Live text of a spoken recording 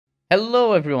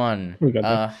Hello, everyone. We got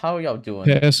that. How y'all doing?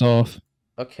 Piss off.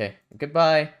 Okay,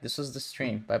 goodbye. This was the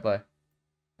stream. Bye bye.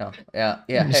 No, yeah.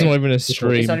 It's Hey, not even a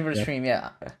stream. it's not even a stream.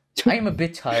 Yeah, I am a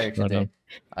bit tired No, today. no.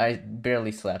 I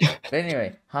barely slept. But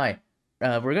anyway, hi.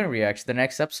 We're gonna react to the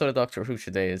next episode of Doctor Who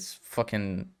today. Is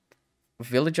fucking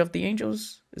Village of the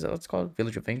Angels. Is that what it's called?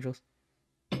 Village of Angels.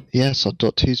 Yes, on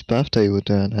Doctor Who's birthday we're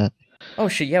doing it. Oh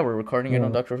shit! Yeah, we're recording it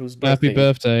on Oh. Doctor Who's birthday. Happy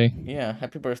birthday. Yeah,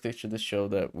 happy birthday to this show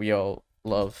that we all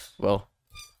love. Well,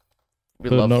 we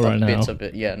But love not right bits now. of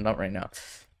it. Yeah, not right now.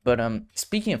 But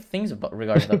speaking of things about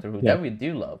regarding Doctor Who Yeah. that we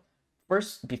do love,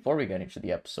 first before we get into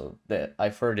the episode that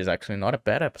I've heard is actually not a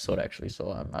bad episode actually, so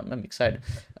I'm excited.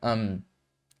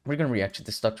 We're gonna react to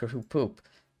this Doctor Who poop.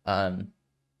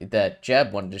 That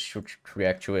Jab wanted to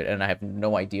react to it, and I have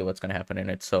no idea what's gonna happen in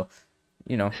it. So,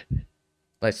 you know,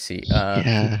 let's see.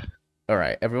 Yeah. All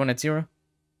right, everyone at 0.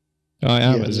 I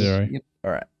am at Yes. 0.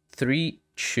 All right, 3,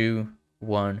 2,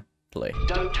 1, play.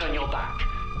 Don't turn your back,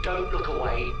 don't look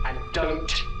away, and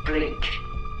don't blink.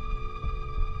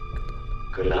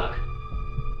 Good luck.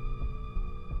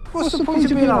 What's the point of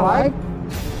being alive?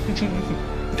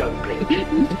 Don't blink.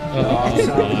 Oh my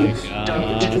god.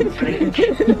 Don't blink.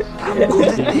 I'm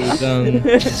good at He this.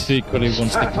 done secretly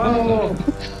wants to kill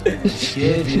Oh,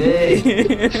 shit,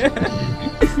 eh?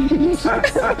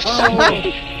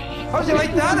 Oh, how's it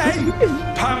like that,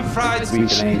 eh? Pan fried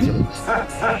sweet angel.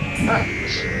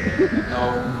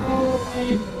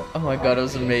 Oh my god, it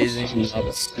was amazing. That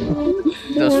was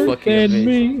fucking Dead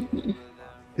amazing. me.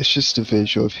 It's just a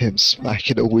visual of him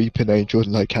smacking a weeping angel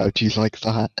and like, how do you like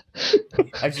that?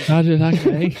 I just, How did that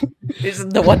go?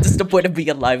 isn't the what is the point of being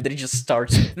alive that he just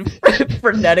starts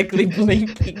frenetically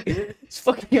blinking? It's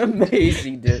fucking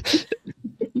amazing, dude.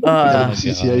 This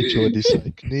is the angel and he's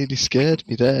like, nearly scared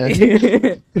me there.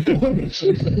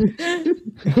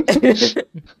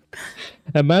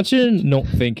 Imagine not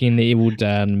thinking the Evil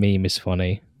Dan meme is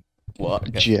funny.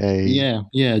 What? Jay.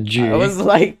 Yeah, G. I was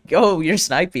like, oh, you're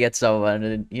sniping at someone,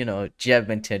 and you know, Jeb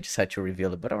and Ted just had to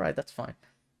reveal it. But alright, that's fine.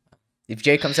 If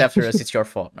Jay comes after us, it's your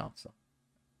fault now. So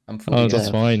I'm fully Oh, that's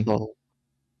fine. Lol.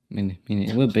 I mean,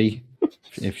 it would be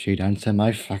if she'd answer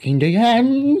my fucking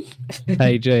DMs.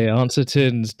 Hey Jay, answer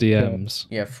Tin's DMs.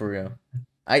 yeah, for real.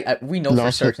 We know for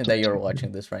Last certain that episode. you're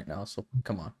watching this right now. So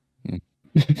come on.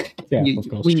 Yeah, You- of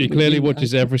course. we- She clearly we-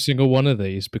 watches every single one of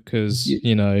these because,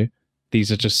 you know, these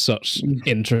are just such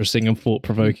interesting and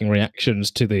thought-provoking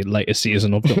reactions to the latest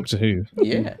season of Doctor Who.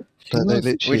 Yeah. But they was-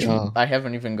 literally Which are. I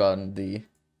haven't even gotten the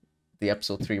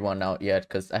episode 3 one out yet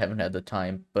because I haven't had the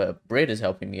time. But Braid is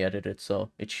helping me edit it,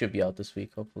 so it should be out this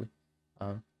week, hopefully.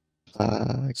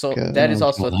 So that is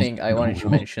also a thing I wanted to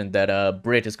mention, that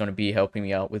Brit is going to be helping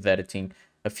me out with editing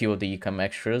a few of the ECUM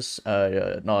extras,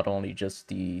 not only just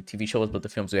the TV shows but the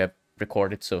films we have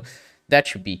recorded. So that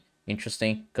should be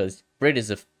interesting because Brit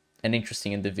is an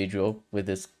interesting individual with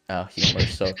his humor,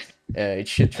 so it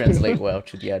should translate well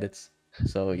to the edits.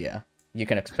 So yeah, you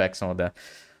can expect some of that.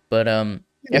 But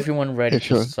everyone ready if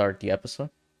to you're- start the episode?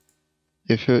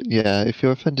 If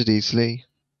you're offended easily,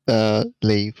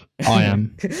 leave. I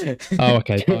am. Oh,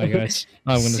 okay. Bye, guys.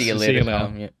 I'm going to See you see you later.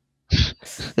 later.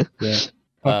 Yeah.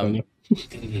 Yeah. In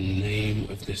the name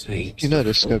of the saints. You know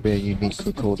this is going to be a unique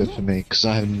recording for me because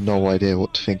I have no idea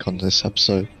what to think on this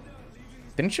episode.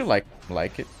 Didn't you like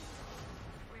it?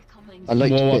 I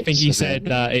liked Well, I bits think he of said it.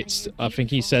 that it's. I think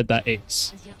he said that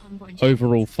it's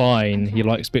overall fine. He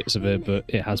likes bits of it, but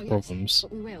it has problems.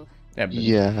 Yeah. But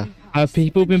Yeah. Have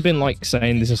people been like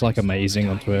saying this is like amazing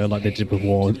on Twitter, like they did with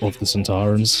War of the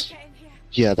Centaureans?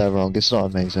 Yeah, they're wrong. It's not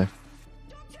amazing.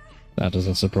 That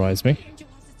doesn't surprise me.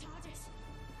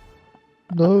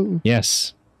 No.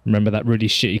 Yes. Remember that really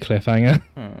shitty cliffhanger?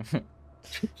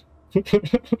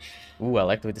 Ooh, I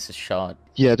like the way this is shot.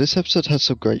 Yeah, this episode has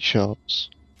some great shots.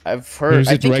 I've heard. Who's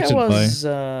I it think it directed by? was.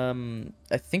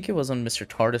 I think it was on Mr.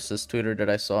 Tardis's Twitter that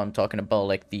I saw him talking about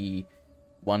like the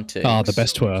one takes. Ah, the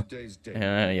best Twitter.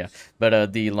 Yeah.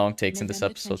 But the long takes in this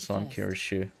episode, so I'm curious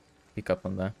to pick up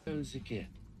on that. Yeah,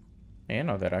 I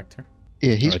know that actor.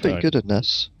 Yeah, he's I pretty don't. good in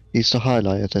this. He's the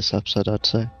highlight of this episode, I'd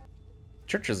say.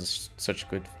 Church is such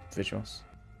good visuals,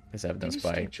 as evidenced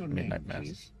by Midnight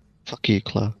Mass. Fuck you,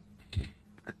 Claire.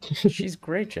 She's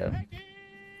great, Jeff.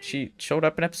 She showed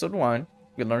up in episode 1.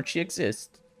 We learned she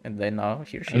exists, and then now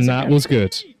here she is. And that again. was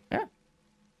good.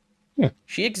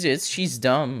 She exists. She's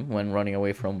dumb when running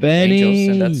away from Benny! angels,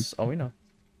 and that's all we know.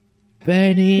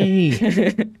 Benny!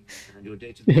 And your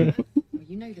date of birth.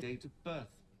 You know the Date of birth.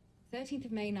 13th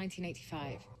of May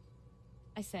 1985.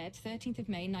 I said 13th of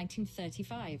May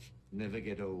 1935. never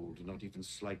get old, not even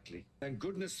slightly. Thank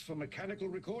goodness for mechanical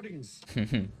recordings.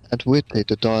 And weirdly,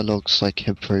 the dialogue's like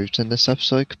improved in this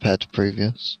episode compared to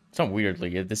previous. So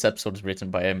weirdly, this episode is written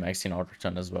by Maxine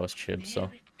Alderton as well as Chib, so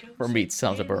for me it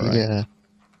sounds about right. Yeah,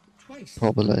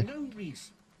 probably.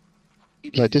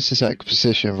 Like, this is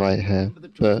exposition right here,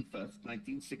 but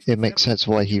it makes sense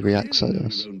why he reacts like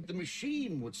this. The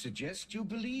machine would suggest you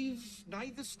believe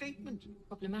neither statement.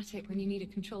 Problematic when you need a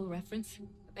control reference.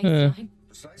 A baseline.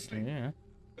 Precisely. Yeah.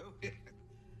 Oh,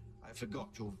 I forgot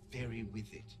you're very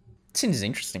with it. This scene is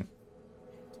interesting.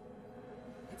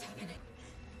 It's happening.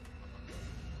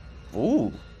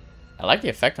 Ooh. I like the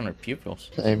effect on her pupils.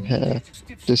 Same here.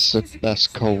 This is the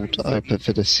best cold open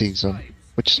for the season,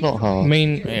 which is not hard. I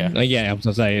mean, Yeah. yeah, I was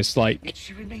gonna say, it's like,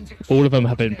 all of them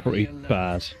have been pretty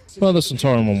bad. Well, the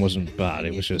Centauran one wasn't bad,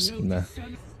 it was just, meh.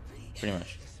 Pretty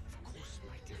much.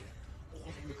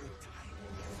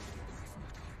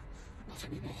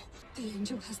 The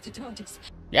angel has the TARDIS.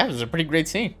 Yeah, it was a pretty great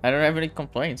scene. I don't have any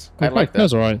complaints. I Okay, like that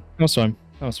was that. alright. That was fine.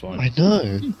 That was fine. I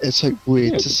know, it's like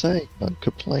weird to say, like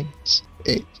complaints.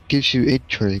 It gives you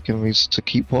intrigue and reason to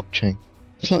keep watching.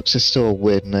 Flux is still a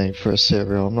weird name for a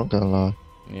serial, I'm not gonna lie.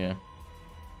 Yeah.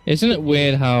 Isn't it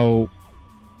weird how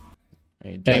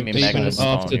Hey, Jamie even Magnus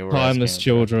on, after you were Timeless asking.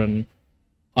 Children,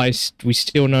 we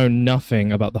still know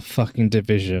nothing about the fucking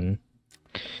division?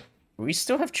 We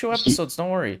still have 2 episodes, don't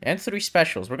worry. And 3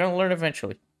 specials. We're gonna learn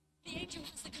eventually. The angel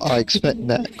has the I expect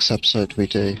next episode we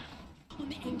do.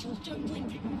 The angels don't blink.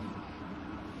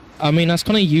 I mean, that's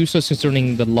kind of useless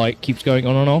considering the light keeps going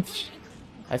on and off.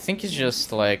 I think it's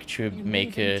just like to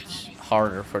make it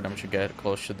harder for them to get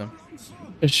close to them.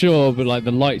 Sure, but like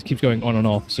the light keeps going on and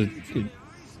off, so it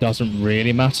doesn't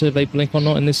really matter if they blink or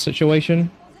not in this situation.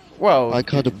 Well, I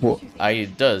kind of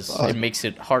it does. It makes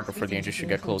it harder for the angels to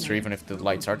get closer, even if the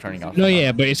lights are turning off. No,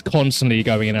 yeah, but it's constantly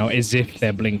going in and out as if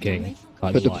they're blinking.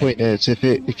 Like But the light. point is,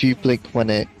 if you blink when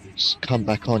it's come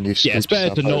back on, you Yeah, it's screw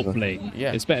better to yourself not over. blink.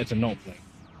 Yeah. It's better to not blink.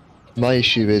 My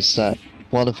issue is that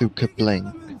one of them could blink,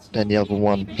 then the other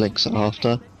one blinks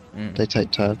after. They take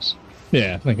turns.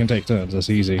 Yeah, they can take turns. That's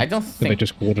easy. I don't If they think.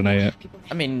 just coordinate it.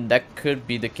 I mean, that could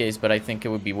be the case, but I think it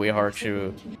would be way hard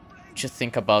to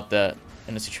think about that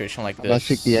in a situation like this. And I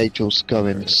think the angel's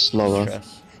going slower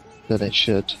Stress. than it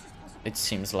should. It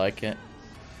seems like it.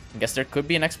 I guess there could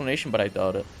be an explanation, but I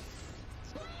doubt it.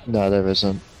 No, there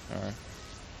isn't. Alright.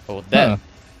 Oh, that Huh.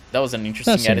 that was an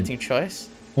interesting That's an- editing choice.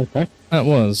 Okay. That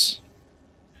was.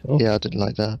 Yeah, I didn't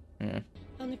like that.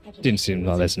 Only problem Didn't seem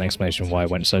like there's an explanation why it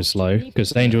went so slow,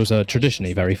 because angels are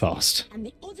traditionally very fast. and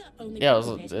the other only Yeah,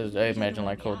 problem is I imagine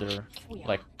like, oh, they're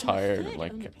like tired, or,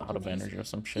 like out of energy or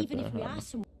some shit. even But, if we I don't know. are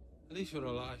someone At least we're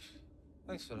alive.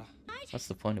 Thanks for that. What's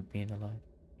the point of being alive?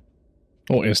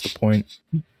 What is the point?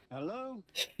 Hello?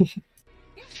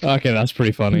 Okay, that's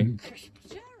pretty funny.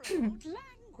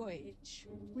 language.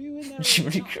 Were you in there? It's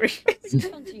really great.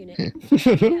 Onto unit.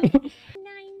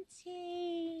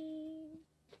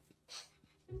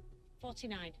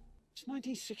 1949. It's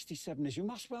 1967, as you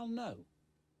must well know.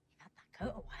 Had that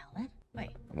coat a while then. Wait.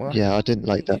 What? Yeah, I didn't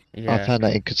like that. I Yeah. found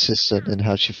that inconsistent in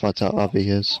how she finds out Abby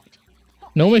is.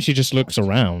 Normally she just looks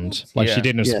around, like Yeah. she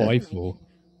did in Yeah. Spyfall.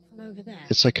 From over there.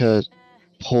 It's like a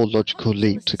poor logical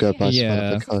leap to go by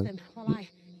Yeah. some other code. Well,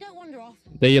 don't wander off.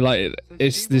 They like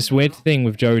it's this weird thing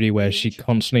with Jodie where she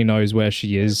constantly knows where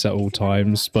she is at all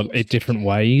times, but in different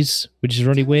ways, which is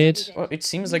really weird. Well, it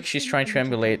seems like she's trying to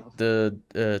emulate the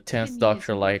 10th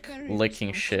Doctor, like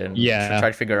licking shit. And Yeah. try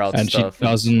to figure out And stuff. she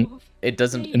doesn't. It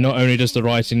doesn't. Not only does the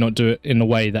writing not do it in a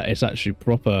way that it's actually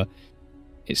proper,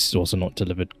 it's also not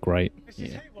delivered great.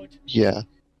 Yeah.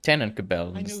 Tennant could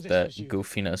balance that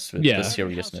goofiness with Yeah. the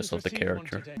seriousness of the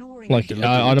character. Like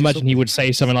I'd imagine he would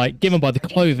say something like, "Given by the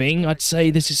clothing, I'd say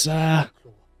this is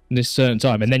this certain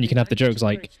time," and then you can have the jokes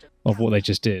like of what they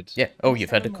just did. Yeah. Oh,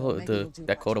 you've had that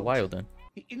code a while then.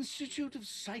 The Institute of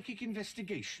Psychic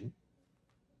Investigation?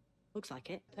 Looks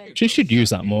like it. She should use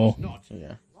that more. Not.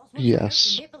 Yeah.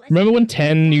 Yes. Remember when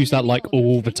 10 used that like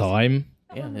all the time?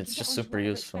 Yeah, it's just super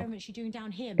useful.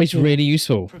 It's really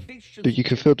useful. But you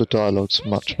can feel the dialogue's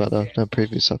much better than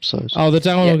previous episodes. Oh, the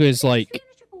dialogue is like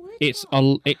it's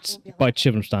by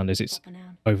children's standards, it's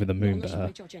over the moon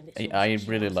better. I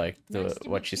really like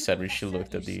what she said when she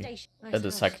looked at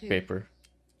the psychic paper.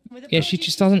 Yeah, she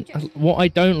just doesn't. What I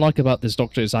don't like about this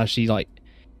Doctor is actually like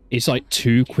it's like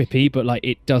too quippy, but like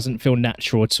it doesn't feel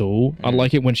natural at all. I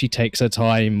like it when she takes her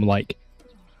time, like,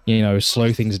 you know,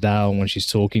 slow things down when she's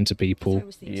talking to people.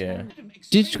 Yeah.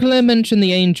 Did Claire mention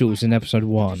the angels in episode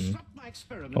 1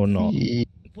 or not?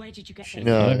 Where did you get I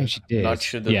No. don't think she did. Not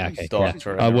sure the yeah, okay,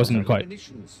 Doctor. yeah. I don't wasn't remember.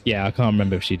 quite. Yeah, I can't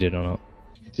remember if she did or not.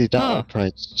 See, that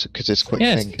operates because it's quick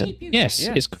Yes. thinking. Yes,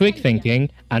 Yeah. it's quick thinking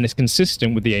and it's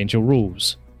consistent with the angel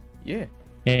rules. Yeah.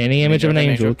 Any image of an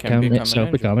angel can become an itself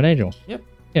angel. become an angel. Yep.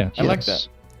 Yeah. I like that.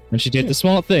 And she did the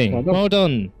smart thing. Well done. Well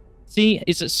done. See,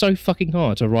 it's so fucking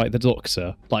hard to write the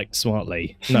Doctor, like,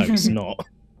 smartly. No, it's not.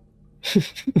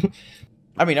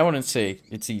 I mean, I wouldn't say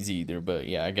it's easy either, but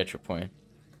yeah, I get your point.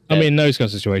 I mean, in those kind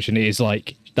of situations, it is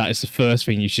like, that is the first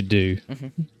thing you should do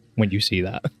when you see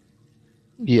that.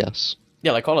 Yes.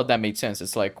 Yeah, like all of that made sense.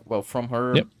 It's like, well, from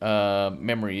her Yep.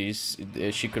 memories,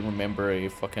 she could remember a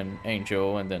fucking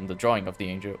angel and then the drawing of the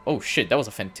angel. Oh shit, that was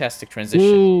a fantastic transition.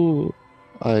 Ooh.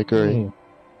 I agree. Ooh.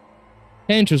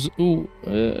 Angels, ooh,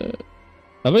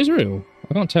 are those real?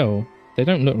 I can't tell. They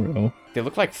don't look real. They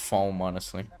look like foam,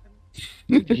 honestly.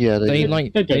 Yeah, They do.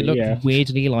 like, They they do, look yeah.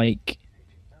 weirdly like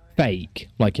fake,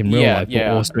 like in real Yeah, life, yeah.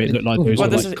 but also it looked like those Well,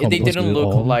 were, this like, is, they didn't composited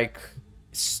look on. like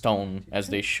stone as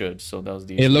they should, so that was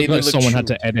the It issue. looked They like someone had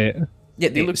true. to edit. Yeah,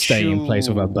 they look stay in place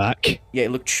with her true- back. Yeah,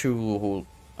 it looked true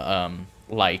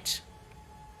light.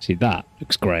 See, that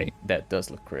looks great. That does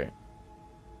look great.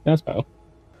 That's better.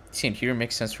 See, and here it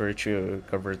makes sense for it to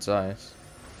cover its eyes.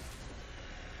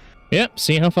 Yep,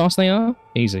 see how fast they are?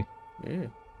 Easy. Yeah.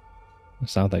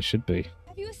 That's how they should be.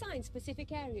 Have you assigned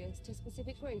specific areas to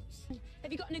specific groups?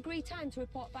 Have you got an agreed time to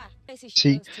report back?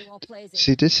 See,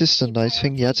 this is the nice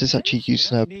thing. Yaz is actually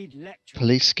using her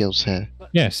police skills here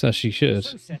Yes, as she should.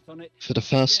 for the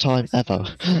first time ever.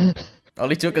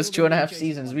 Only took us 2.5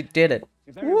 seasons. We did it.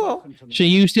 Whoa. She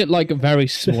used it like a very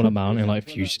small amount in like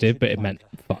Fugitive, but it meant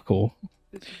fuck all.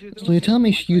 So you're telling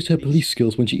me she used her police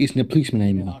skills when she isn't a policeman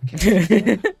anymore?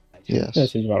 Yes. That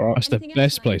seems about right. That's the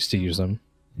best place to use them.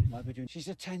 She's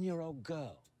a 10-year-old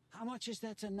girl. How much is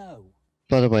there to know?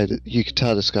 By the way, you can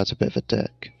tell this guy's a bit of a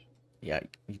dick. Yeah,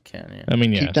 you can, yeah. I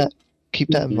mean, yeah. Keep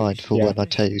that in mind for when I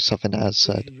tell you something that has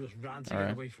said.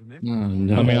 Alright. Oh,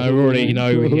 no. I mean, I already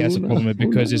know he has a problem with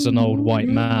because it's an old white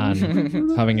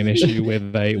man having an issue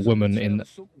with a woman in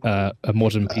a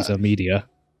modern piece of media.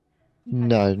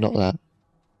 No, not that.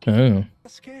 Oh.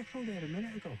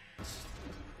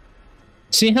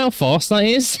 See how fast that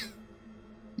is?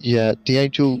 Yeah, the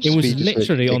angel. It was speed is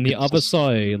literally really on the other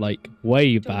side, like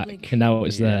way back, and now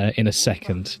it's there in a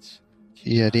second.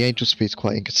 Yeah, the angel speed's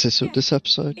quite inconsistent this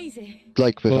episode.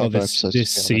 Like with Well, other this episodes. to be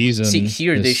honest. season. See,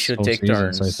 here they this should whole take season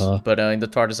turns. so far. But in the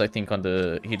TARDIS, I think on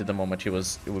the heat of the moment, it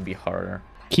would be harder.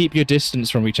 Keep your distance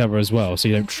from each other as well, so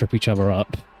you don't trip each other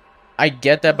up. I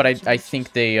get that, but I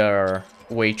think they are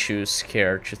way too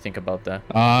scared to think about that.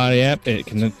 Yep, it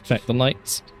can affect the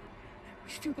lights.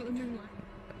 Still got the moonlight.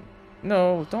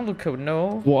 No, don't look out,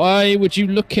 no. Why would you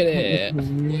look at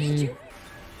it?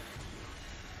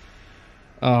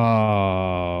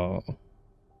 Oh.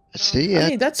 See, yeah, I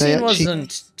mean, that they scene actually-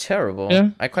 wasn't terrible.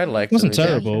 Yeah. I quite liked It wasn't it.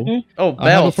 terrible. Oh, I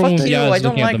have Belle, a problem fuck with you, Yaz I don't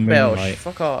looking at like the Belle. moonlight.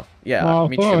 Fuck off. Yeah, Oh,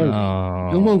 me too. fine. Oh.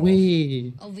 Go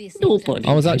away. Obviously, Nobody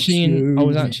I was actually I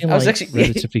was like, actually-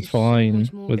 relatively fine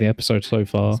with the episode so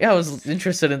far. Yeah, I was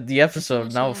interested in the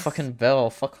episode. Now fucking Belle,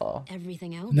 fuck off.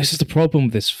 everything else. And this is the problem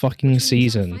with this fucking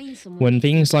season. When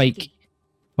things like,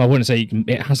 well, I wouldn't say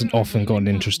it hasn't often gotten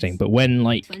interesting, but when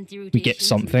like we get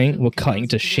something, we're cutting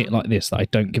to shit like this that I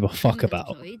don't give a fuck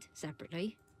about.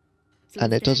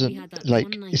 And it doesn't,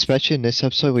 like, especially in this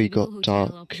episode where you got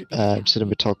dark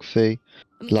cinematography,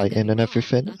 lighting and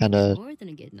everything, and a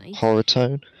horror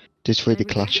tone, this really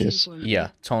clashes. Yeah,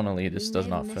 tonally, this does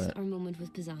not fit. And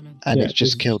Yeah, it just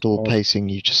this killed is all odd. pacing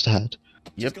you just had.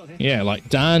 Yep. Yeah, like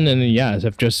Dan and Yaz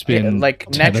have just Yeah, been like,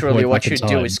 naturally, teleported what back in you do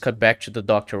time. is cut back to the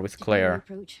Doctor with Claire.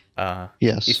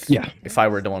 Yes. If I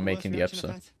were the one making the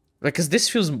episode. Because this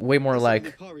feels way more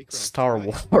like Star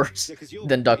Wars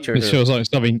than Doctor This Who. feels like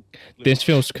something. This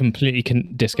feels completely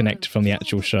disconnected from the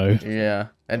actual show. Yeah,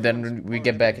 and then when we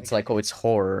get back, it's like, oh, it's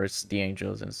horror, it's the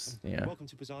angels, and it's, yeah.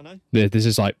 This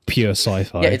is like pure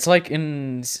sci-fi. Yeah, it's like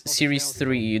in Series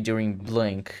 3 during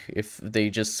Blink, if they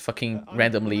just fucking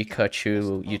randomly cut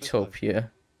to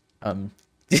Utopia,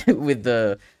 with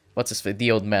the, what's his face,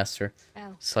 the old master.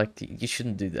 It's like, you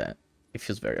shouldn't do that. It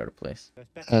feels very out of place.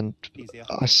 And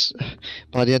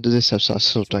by the end of this episode, I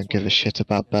still don't give a shit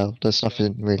about Belle. There's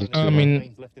nothing really to I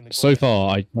mean, so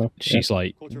far, she's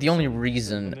like. The only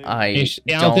reason I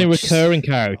Are there don't... recurring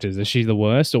characters? Is she the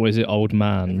worst, or is it old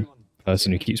man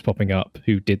person who keeps popping up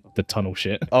who did the tunnel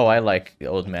shit? Oh, I like the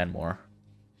old man more.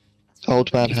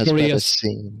 Old man He's has probably better a-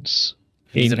 scenes.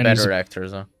 He's a And he's better a- actor,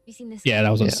 so. Yeah, that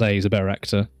was what I was Yeah. say. He's a better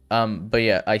actor. But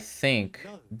yeah, I think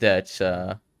that,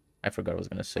 I forgot what I was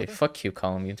gonna say. Fuck you,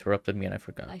 Colin, you interrupted me and I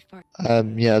forgot.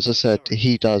 Yeah, as I said,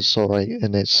 he does alright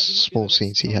in his small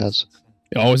scenes he has.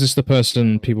 Oh, is this the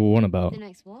person people want about? The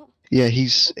next what? Yeah,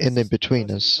 he's in between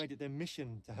us.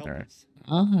 Alright.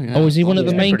 Oh, is he one of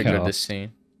the Yeah, main pretty good this cast?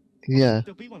 scene. Yeah.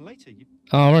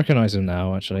 Oh, I recognize him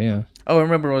now, actually, yeah. Oh, I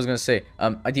remember what I was gonna say.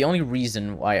 The only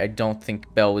reason why I don't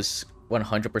think Belle is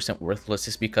 100% worthless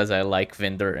is because I like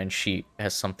Vinder and she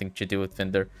has something to do with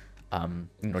Vinder.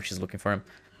 You know, she's looking for him.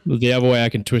 The other way I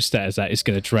can twist that is that it's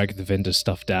going to drag the vendor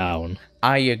stuff down.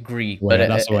 I agree, Well, but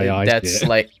that's the way I see that's it.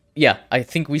 like, yeah, I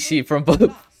think we see it from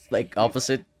both like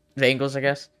opposite angles, I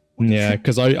guess. Yeah,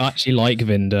 because I actually like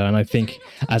Vinder, and I think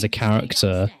as a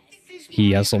character,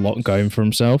 he has a lot going for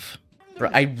himself.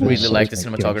 Bro, I really Also, like the I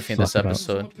don't cinematography in give a this fuck about-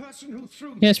 episode.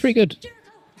 Yeah, it's pretty good.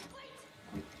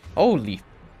 Holy.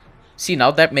 See,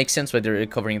 now that makes sense why they're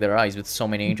covering their eyes with so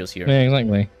many angels here. Yeah,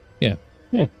 exactly. Yeah.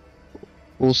 Yeah.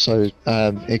 Also,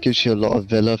 it gives you a lot of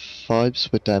Villa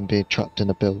vibes with them being trapped in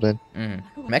a building.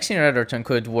 Maxine Alderton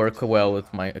could work well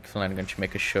with Mike Flanagan to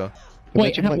make a show.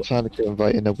 Wait, Imagine Mike Flanagan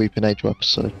writing a Weeping Angel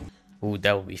episode. Ooh,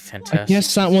 that would be I fantastic.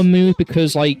 guess that one moved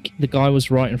because, like, the guy was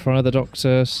right in front of the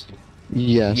doctors.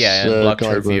 Yes. Yeah, and blocked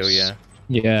her view, yeah.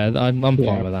 Yeah, I'm fine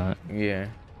with that. Yeah.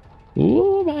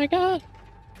 Oh my god.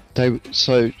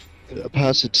 So, a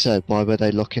person said, why were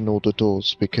they locking all the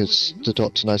doors? Because the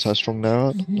Doctor knows how strong they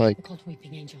are. Like,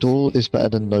 door is better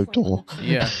than no door.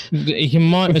 Yeah. You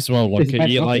might as well, like,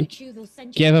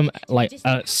 give him, like,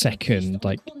 a second,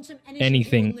 like,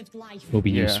 anything will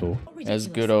be Yeah. useful. As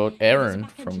good old Aaron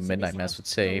from Midnight Mass would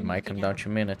say, it might come down to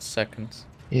minutes, seconds.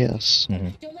 Yes.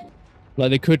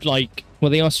 Like, they could, like,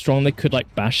 well, they are strong, they could,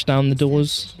 like, bash down the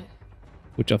doors,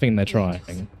 which I think they're trying,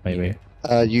 maybe.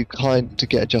 You kind to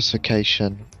get a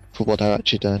justification for what they're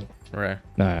actually doing. Right.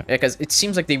 No. Yeah, because it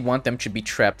seems like they want them to be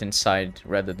trapped inside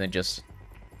rather than just...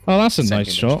 Oh, that's a sending nice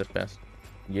them shot. to the past.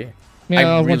 Yeah. Yeah,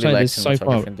 I really want to say like this so far.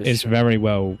 cinematography in this It's show. very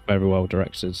well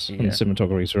directed, and the Yeah.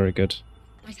 cinematography is very good.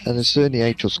 And it's doing the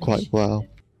angels quite well.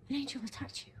 An angel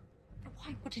attacked you.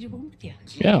 Why? What did it want with you?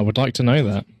 Yeah, I would like to know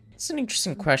that. It's an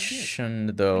interesting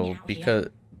question, though, because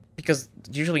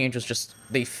usually angels just,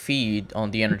 they feed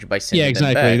on the energy by sending Yeah,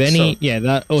 exactly. them back. They need, yeah,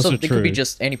 that also so true. it could be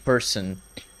just any person,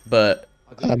 but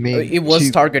I mean, it was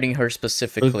she- targeting her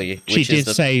specifically. She which did is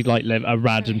the, say like a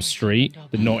random street,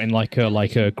 but not in like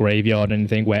a graveyard or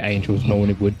anything where angels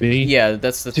normally would be. yeah,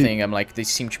 that's the thing. I'm like, they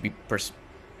seem to be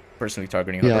personally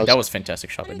targeting her. Yeah, but I that was- was fantastic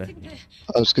shot by them.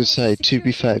 I was going to say, to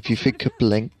be fair, if you think of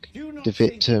Blink, the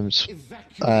victims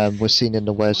were seen in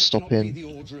the way of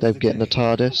stopping them getting the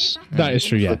TARDIS. That is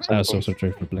true, yeah. That's also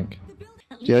true for Blink.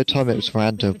 The only time it was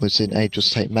random was in Angels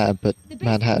Take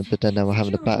Manhattan, but then they were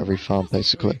having a battery farm,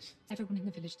 basically. Everyone in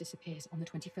the village disappears on the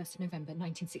 21st of November,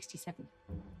 1967.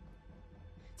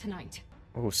 Tonight.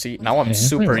 Oh, see, now I'm Yeah.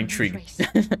 super intrigued.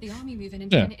 The army move in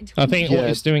and Yeah, turn it into I think what Yeah.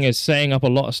 it's doing is setting up a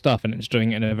lot of stuff, and it's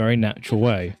doing it in a very natural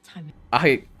way.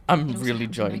 I'm really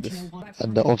enjoying this.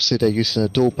 And obviously they're using a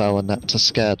doorbell and that to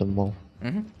scare them more.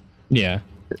 Yeah.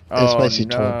 It's Oh, basically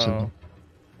no. taunting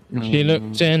them. She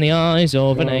looked in the eyes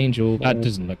of an angel. That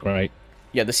doesn't look great.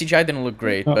 Yeah, the CGI didn't look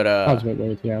great, Oh, but that was a bit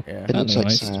weird, yeah. yeah. It looks like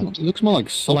nice. sand. It looks more like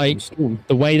salt Like, and stone.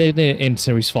 the way they did it in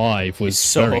Series 5 was It's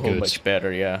so very good. much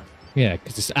better, yeah. Yeah,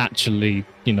 because it's actually,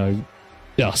 you know,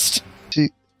 dust.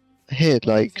 Here,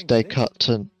 like, they cut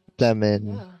to them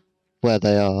in where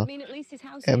they are. I mean, at least his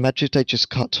house. Imagine if they just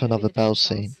cut to another bell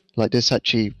scene. Like, this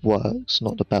actually works,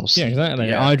 not the bell Yeah, scene. exactly.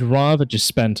 Yeah. I'd rather just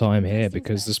spend time here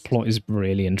because this plot is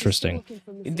really interesting.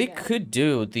 They could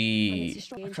do the...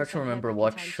 I'm trying to remember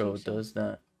what show does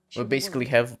that. We basically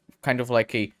have kind of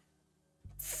like a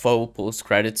faux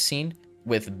post-credit scene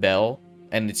with Belle,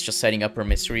 and it's just setting up her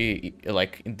mystery,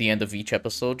 like, in the end of each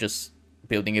episode, just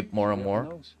building it more and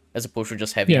more, as opposed to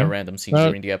just having Yeah. a random scene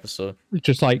during the episode.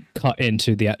 Just like cut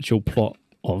into the actual plot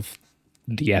of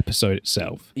the episode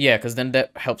itself. Yeah, because then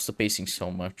that helps the pacing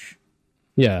so much.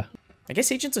 Yeah. I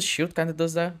guess Agents of S.H.I.E.L.D. kind of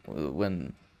does that,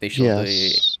 when they show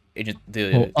Yes. the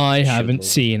Well, I S.H.I.E.L.D. haven't logo.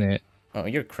 seen it. Oh,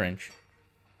 you're cringe.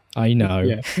 I know.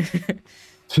 Yeah.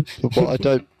 But what I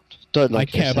don't I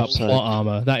like in care this about episode, plot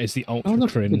armor. That is the ultra Oh, look,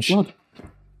 it's cringe. blood.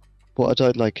 what I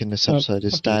don't like in this Oh, episode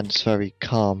is okay. Dan's very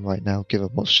calm right now, given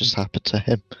what's just happened to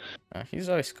him. He's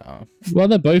always calm. Well,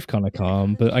 they're both kind of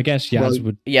calm, but I guess Yaz Well,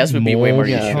 would Yaz would be way more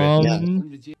used to it,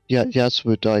 calm. Yeah, yes,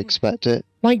 would I expect it?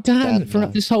 Like Dan, Dan, throughout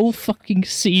no. this whole fucking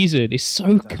season is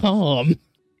so calm.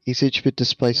 He's each been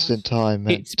displaced in time,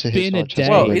 and It's to his been a knowledge, has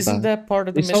day. no Well, way isn't back. that part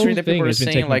of the This mystery whole that thing people are has been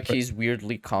saying, taking like, for- he's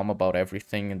weirdly calm about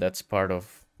everything, and that's part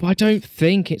of... But I don't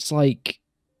think it's like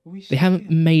they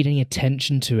haven't made any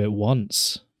attention to it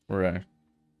once. Right.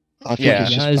 I think Yeah.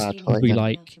 it's just Yaz bad would be writing.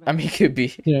 like, I mean, it could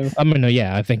be. you know, I mean, no,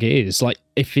 yeah, I think it is. Like,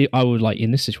 if it, I would like in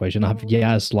this situation, I have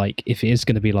Yaz like, if it is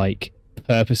going to be like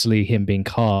purposely him being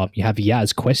calm, you have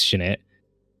Yaz question it,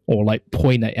 or like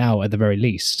point it out at the very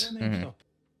least.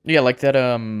 Yeah, like that.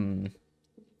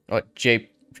 Jay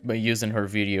used in her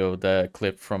video the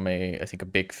clip from I think a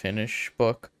Big Finish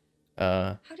book,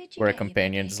 where a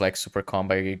companion is like super calm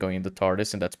by going into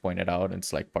TARDIS, and that's pointed out, and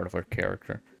it's like part of her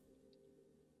character.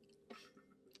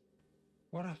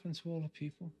 What happened to all the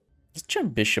people? Is John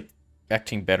Bishop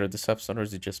acting better this episode, or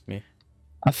is it just me?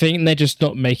 I think they're just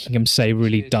not making him say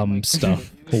really dumb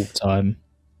stuff all the time.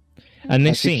 And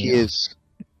this scene,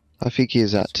 I think he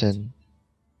is acting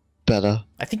better.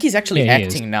 I think he's actually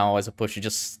acting now, as opposed to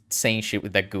just saying shit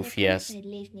with that goofy ass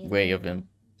way of him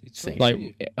saying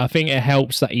shit. I think it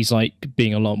helps that he's like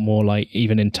being a lot more like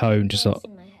even in tone, just like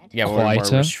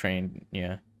quieter, more restrained.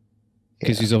 Yeah,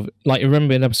 because he's like,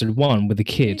 remember in episode 1 with the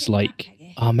kids, like,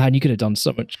 oh man, you could have done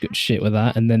so much good shit with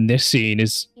that. And then this scene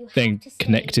is then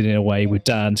connected in a way with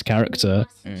Dan's character.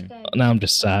 Now I'm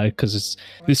just sad because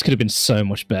this could have been so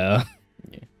much better.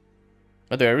 Yeah.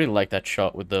 Although I really like that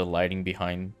shot with the lighting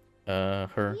behind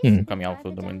her coming out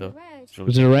of the window.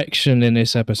 The direction in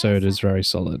this episode is very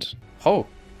solid.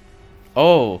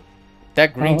 Oh,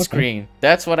 that green screen.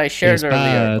 That's what I shared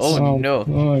earlier. Oh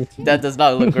no, that does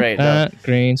not look great. That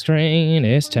green screen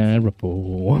is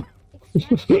terrible.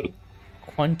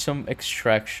 Quantum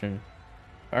extraction.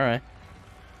 Alright.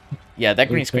 Yeah, that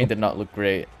green screen did not look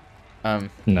great.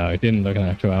 No, it didn't look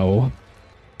actual at all.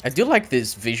 I do like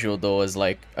this visual though as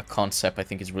like a concept. I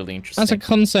think is really interesting. As a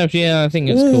concept, yeah, I think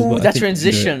it's cool. But that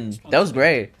transition, that was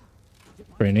great.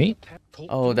 Pretty neat.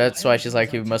 Oh, that's why she's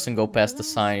like, you mustn't go past the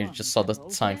sign. You just saw the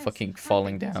sign fucking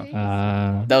falling down.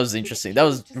 That was interesting. That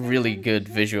was really good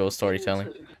visual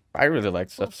storytelling. I really like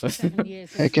stuff.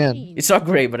 Again, it's not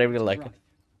great, but I really like it.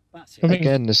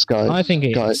 Again, this guy. I think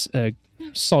it's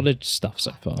solid stuff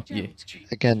so far. Yeah.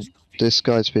 Again, this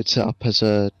guy's been set up as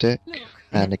a dick,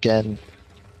 and again,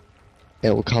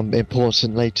 it will come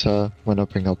important later when I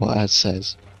bring up what Az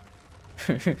says.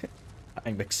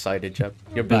 I'm excited, Jeb.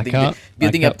 You're building up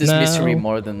this mystery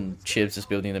more than Chibs is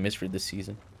building the mystery this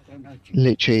season.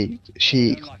 Literally,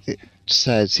 she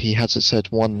says he hasn't said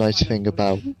one nice thing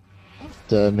about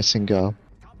the missing girl.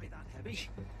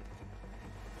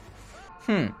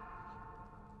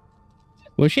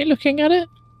 Was she looking at it?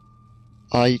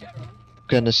 I'm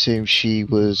gonna assume she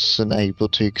wasn't able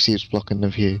to because he was blocking the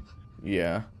view.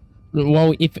 Yeah.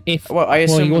 Well, I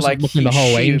assume he wasn't like blocking the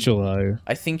whole angel though.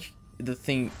 I think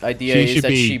the idea is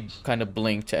that she kind of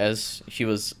blinked as he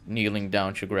was kneeling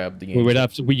down to grab the angel. We would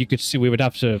have to. We would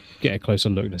have to get a closer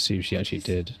look to see if she actually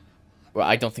did. Well,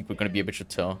 I don't think we're gonna be able to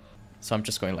tell, so I'm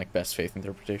just going like best faith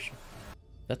interpretation.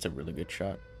 That's a really good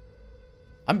shot.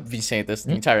 I've been saying this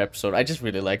the entire episode. I just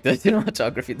really like the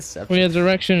cinematography this episode. Well, yeah,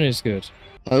 direction is good.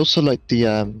 I also like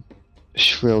the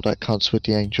shrill that comes with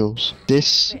the angels.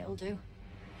 This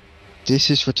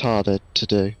is retarded to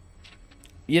do.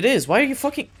 It is. Why are you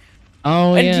fucking?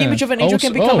 Oh yeah. The image of an angel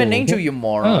can become an angel, you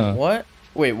moron. What?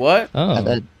 Wait, what?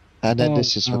 And then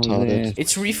this is retarded. Yeah.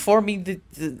 It's reforming the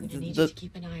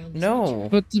no.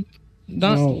 But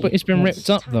but it's been ripped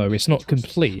up though. It's not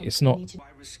complete. It's not.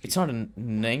 It's not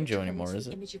an angel anymore, is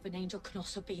it? Image of an angel can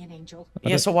also be an angel.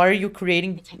 Yeah. So why are you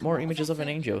creating more images of an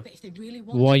angel?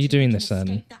 Why are you doing this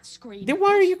then? Then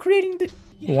why are you creating the?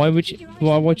 Why would you?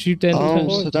 Why would you then?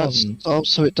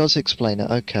 So it does explain it.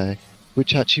 Okay.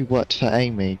 Which actually worked for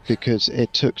Amy because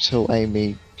it took till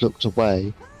Amy looked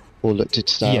away or looked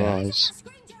into their eyes.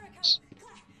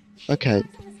 Okay,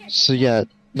 so yeah,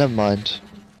 never mind.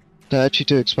 They actually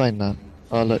do explain that.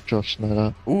 I'll let Josh know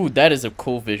that. Ooh, that is a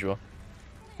cool visual.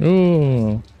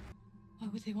 Ooh. Why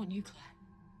would they want you, Claire?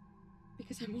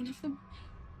 Because I'm one of them.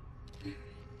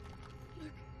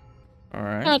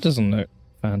 Alright. That doesn't look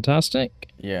fantastic.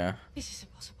 Yeah. This is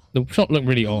impossible. The shot looked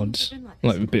really odd,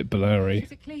 like a bit blurry.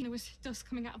 There was dust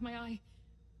coming out of my eye.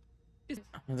 That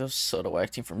was subtle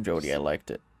acting from Jodie. I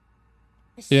liked it.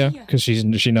 Yeah, because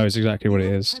she knows exactly what it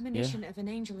is. Premonition of an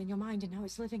angel in your mind, and now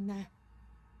it's living there.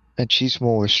 And she's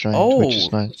more restrained, which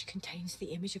is nice. Which contains the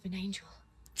image of an angel.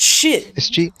 Shit! Is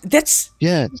she? That's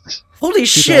Good holy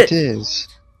shit! Ideas.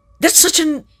 That's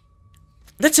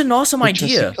an awesome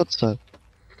idea. Concept.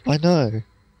 I know.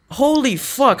 Holy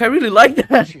fuck! I really like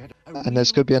that. And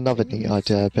there's gonna be another neat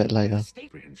idea a bit later.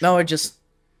 No,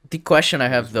 the question I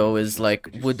have though is like,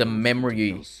 would the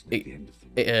memory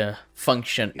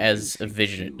function as a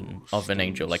vision of an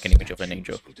angel, like an image of an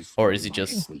angel, or is it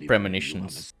just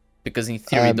premonitions? Because in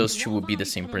theory, those two would be the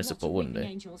same principle, wouldn't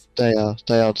they? They are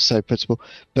the same principle.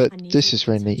 But this is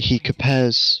really neat.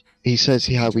 He says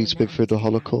how he's been through the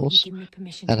Holocaust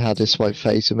and how this won't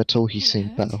phase him at all. He's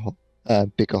seen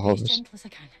bigger horrors.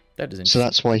 That is interesting. So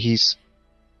that's why he's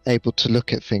able to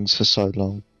look at things for so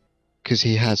long. because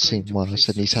he has seen worse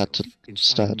and he's had to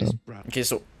stare them. Okay,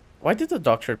 so why did the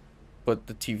Doctor put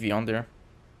the TV on there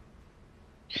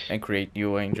and create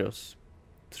new angels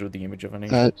through the image of an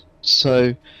angel?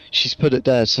 So she's put it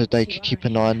there so they could keep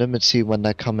an eye on them and see when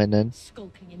they're coming in.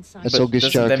 As long as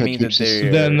Jericho keeps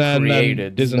it. Then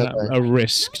isn't that a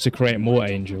risk to create more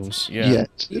angels? Yeah,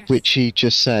 which he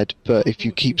just said. But if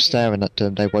you keep staring at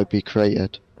them, they won't be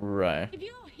created. Right.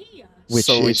 Which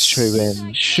So is true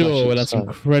in. Sure, well, that's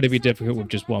incredibly difficult with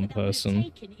just one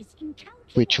person.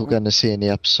 Which you're going to see in the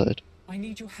episode. But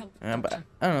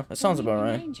I don't know. It sounds about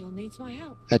right.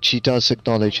 And she does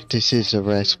acknowledge this is a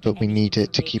risk, but we need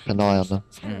it to keep an eye on them.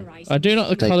 I do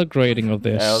like the color grading of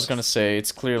this. Yeah, I was gonna say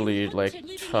it's clearly like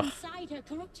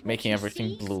making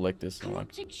everything blue like this.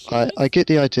 I get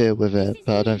the idea with it,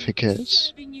 but I don't think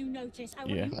it's.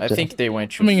 Yeah, I think they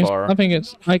went too far.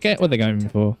 I get what they're going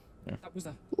for. Yeah.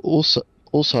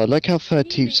 Also, I like how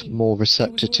 13th's more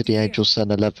receptive to the angels than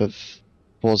 11th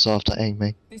was after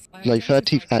Amy. Like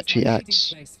 13th actually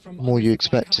acts more you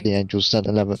expect to the angels than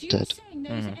 11th did.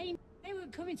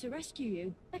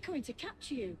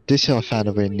 This I found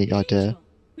a really neat idea.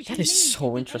 That is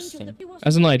so interesting.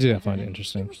 As an idea, I find it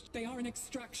interesting.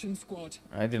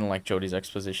 I didn't like Jodie's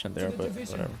exposition there, but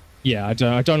whatever. Yeah, I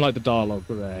don't like the dialogue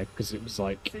there because it was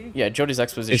like. Yeah, Jodie's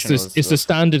exposition. It's the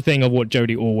standard thing of what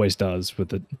Jodie always does with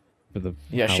the.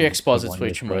 Yeah, she exposits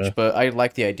way too much, but I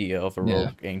like the idea of a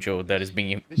rogue angel that is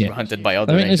being hunted by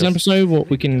other angels. This episode, what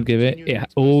we can give it,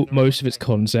 most of its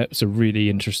concepts are really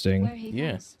interesting.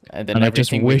 Yeah, and I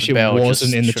just wish it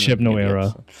wasn't in the Chibnall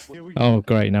era. Oh,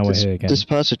 great! Now we're here again. This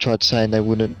person tried saying they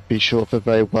wouldn't be sure if a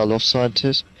very well-off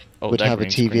scientist would have a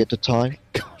TV at the time,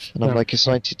 and I'm like, it's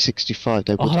 1965.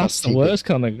 They would have that's the worst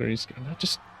kind of green screen.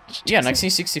 Yeah,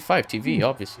 1965 TV,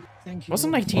 obviously.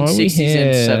 Wasn't 1960s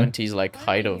and 70s like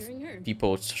height of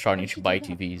people starting to buy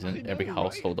TVs and every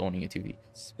household owning a TV?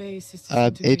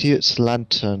 Idiot's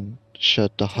Lantern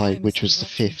showed the height, which was the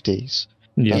 50s.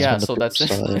 Yeah, so that's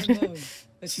it.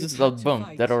 This is the boom.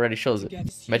 That already shows it.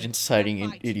 Imagine sighting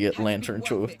an idiot lantern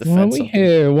through the fence. Why are we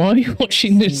here? Why are you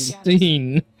watching this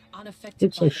scene?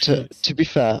 To be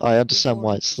fair, I understand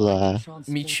why it's there.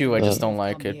 Me too, I just don't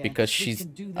like it because she's...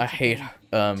 I hate...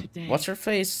 what's her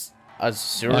face?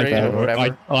 Azure or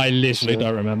whatever? I literally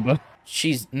don't remember.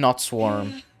 She's not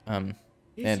Swarm. And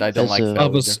I don't like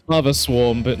that other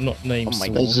Swarm, but not named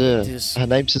Swarm. Azure. Her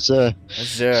name's Azure.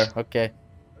 Azure, okay.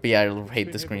 But yeah, I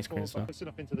hate the green screens now.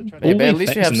 But at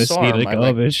least we have Storm.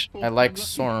 I like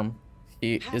Storm.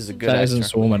 He is a good actor. That isn't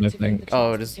Swarm, I don't think.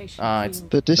 Oh, it is. It's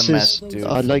but this the is. dude.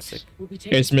 I like.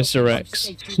 It's Mr. X.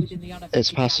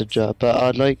 It's Passenger, but I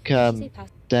like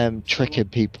them tricking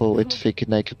people into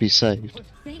thinking they could be saved.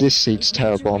 This scene's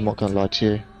terrible. I'm not gonna lie to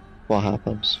you. What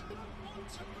happens?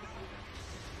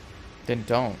 Then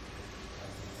don't.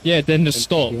 Yeah, then just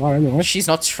stop. She's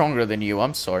not stronger than you.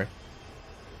 I'm sorry.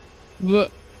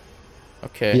 What?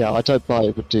 Okay. Yeah, I don't buy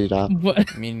it would do that.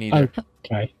 What? Me neither.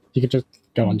 Okay, you could just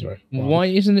go on to it. Why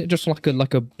isn't it just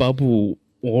like a bubble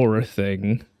aura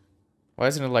thing? Why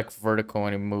isn't it like vertical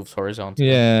and it moves horizontally?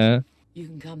 Yeah. You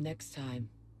can come next time.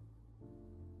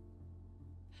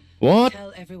 What?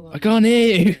 Tell everyone I can't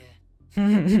hear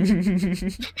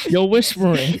you. You're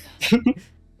whispering.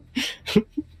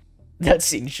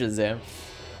 That's in Shazam.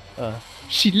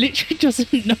 She literally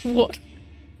doesn't know what.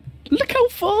 Look how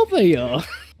far they are.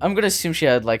 I'm gonna assume she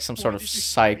had like some sort of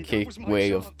psychic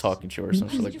way of talking to her or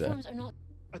something like that.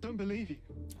 I don't believe you.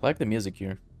 I like the music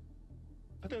here.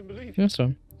 I don't believe you. Yeah,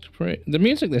 so the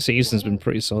music this season's been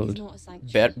pretty solid.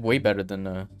 Way better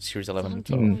than Series 11 and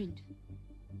 12.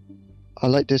 I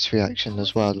like this reaction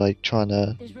as well, like trying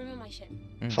to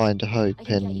find a hope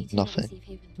in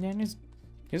nothing. Yeah, and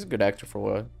he's a good actor for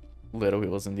what little he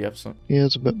was in the episode. Yeah,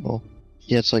 it's a bit more.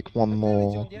 Yeah, it's like one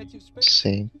more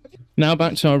scene. Now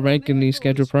back to our regularly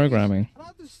scheduled programming.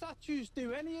 How do statues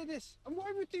do any of this? And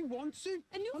why would they want to?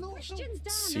 And no questions,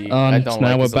 Dan. See, I don't now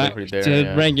like we're his back delivery to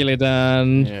there, regular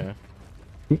Dan. Yeah.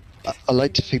 I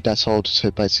like to think that's older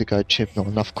to basically go, Chip, not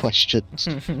enough questions.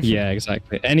 Yeah,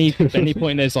 exactly. Any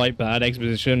point there's like bad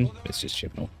exposition, it's just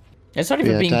Chibnall. It's not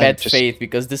even being bad faith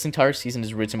because this entire season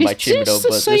is written by Chibnall. It's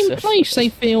the same place they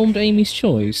filmed Amy's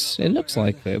Choice. It looks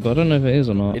like it, but I don't know if it is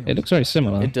or not. It looks very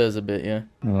similar. It does a bit, yeah.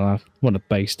 Oh, what a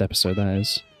based episode that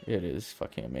is. It is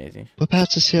fucking amazing. We're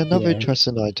about to see another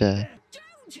interesting idea.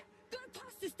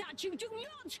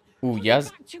 Ooh,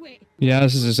 Yaz.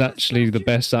 Yaz is actually the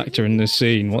best actor in this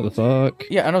scene. What the fuck?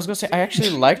 Yeah, and I was gonna say I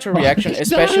actually liked her reaction,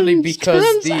 especially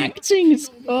because the acting is.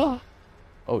 Oh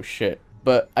shit!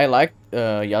 But I liked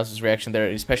Yaz's reaction there,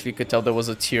 especially you could tell there was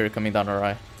a tear coming down her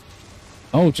eye.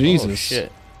 Oh Jesus! Oh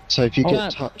shit! So if you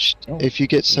get touched, if you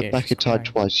get sent back in time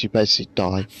twice, you basically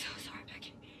die.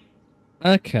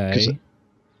 Okay.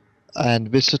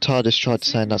 And Mr. TARDIS tried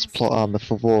saying that's plot armor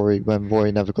for Rory when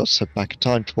Rory never got sent back in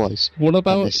time twice. What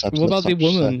about the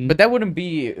woman? But that wouldn't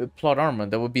be plot armor.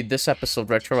 That would be this episode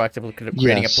retroactively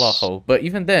creating a plot hole. But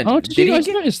even then, did you guys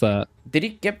notice that? Did he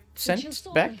get sent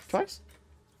back twice?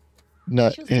 No.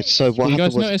 So what you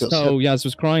guys happened noticed how Yaz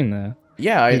was crying there?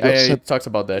 Yeah, I talked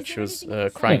about that. She was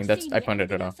crying. I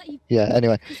pointed it out. Yeah.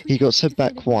 Anyway, he got sent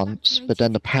back once, but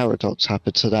then the paradox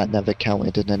happened, so that never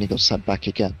counted, and then he got sent back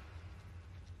again.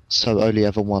 So only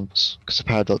ever once, because the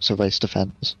paradox erased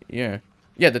defense. Yeah.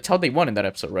 Yeah, that's how they won in that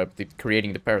episode, right?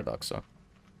 Creating the paradox, so.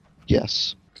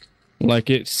 Yes. Like,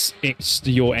 it's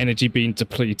your energy being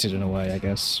depleted in a way, I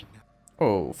guess.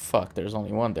 Oh, fuck, there's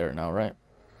only one there now, right?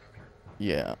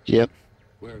 Yeah. Yep.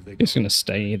 It's gonna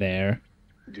stay there.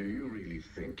 Do you really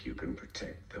think you can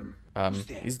protect them?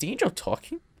 Is the angel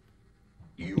talking?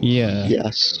 Yeah.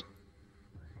 Yes.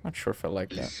 Not sure if I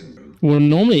like that. Well,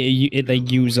 normally they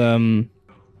use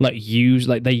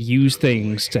they use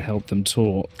things to help them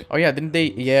talk. Oh yeah, didn't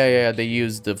they? Yeah, they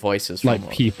used the voices from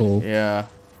people. Yeah,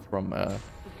 from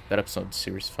that episode,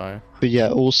 series 5. But yeah,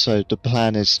 also the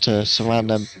plan is to surround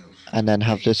them and then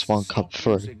have this one come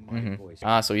through.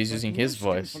 Ah, so he's using his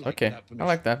voice. Okay, I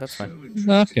like that. That's fine.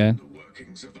 Okay.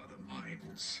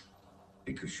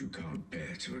 Because you can't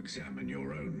bear to examine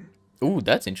your own. Ooh,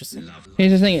 that's interesting.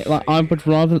 Here's the thing, like, I would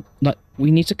rather, like, we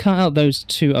need to cut out those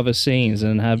 2 other scenes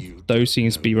and have those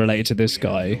scenes be related to this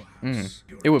guy.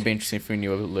 It would be interesting if we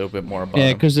knew a little bit more about Yeah,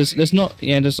 him. because there's not,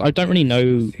 I don't really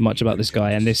know much about this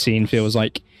guy, and this scene feels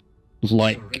like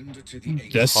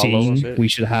the scene we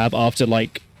should have after,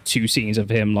 like, 2 scenes of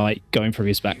him, like, going through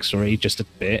his backstory just a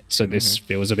bit, so this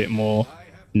feels a bit more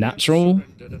natural.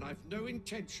 And I've no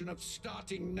intention of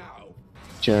starting now.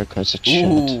 Jericho's a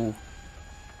shit.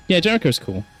 Yeah, Jericho's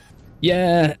cool.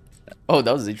 Yeah. Oh,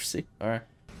 that was interesting. Alright.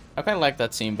 I kind of like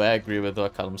that scene, but I agree with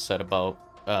what Callum said about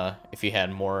if he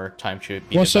had more time to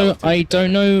be Well, so I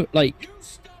don't know, like,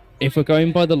 if we're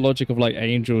going by the logic of, like,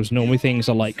 angels, normally things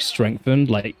are, like, strengthened.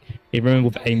 Like, you remember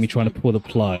with Amy trying to pull the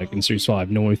plug in Series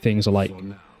 5, normally things are, like,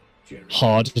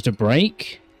 harder to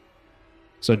break.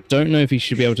 So I don't know if he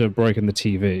should be able to have broken the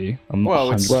TV.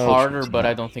 Well, it's harder, but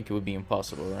I don't think it would be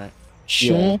impossible, right?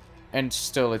 Sure. Yeah. And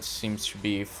still, it seems to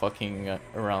be fucking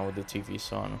around with the TV,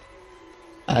 so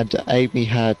I don't know.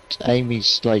 And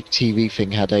Amy's like TV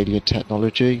thing had alien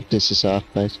technology. This is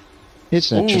Earth-based.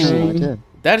 It's an interesting idea.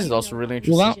 That is also really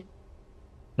interesting.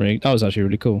 Well, that was actually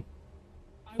really cool.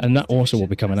 And that also will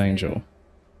become an angel.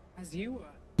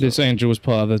 This angel was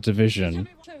part of the division.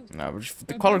 No,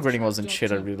 the color grading wasn't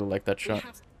shit. I really like that shot.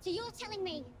 So you're telling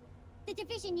me the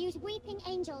division used weeping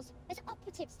angels as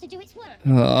operatives to do its work?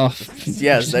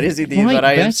 Yes, that is indeed what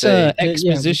I am saying.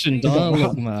 Exposition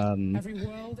dialogue, man.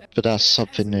 But that's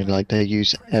something new, like they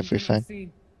use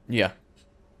everything. Yeah,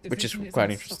 which is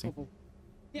quite interesting.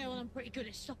 Yeah, well, I'm pretty good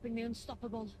at stopping the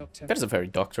unstoppable. That is a very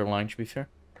Doctor line, to be fair.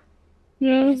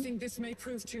 Yeah.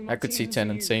 I could see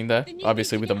Tennant saying that,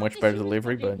 obviously with a much better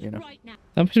delivery, but you know.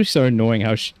 That must be so annoying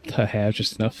how her hair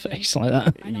just in her face like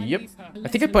that. Yep. I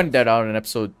think I pointed that out in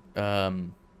episode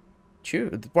 2,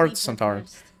 the part of Centaur,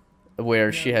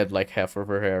 where she had like half of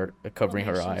her hair covering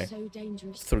her eye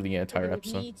through the entire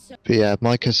episode. But yeah,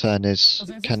 my concern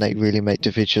is, can they really make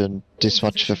Division this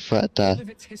much of a threat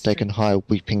that they can hire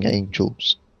weeping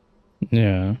angels?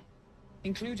 Yeah.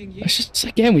 It's just,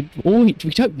 again, we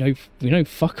don't know, we know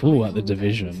fuck all about the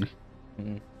Division.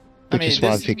 Which is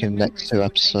why I'm thinking next 2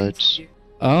 episodes.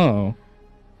 Oh.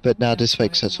 But now this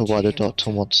makes sense of why the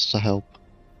Doctor wants to help.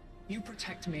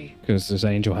 Because this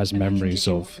angel has memories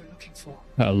of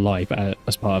her life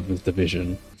as part of the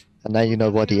Division. And now you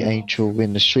know why the angel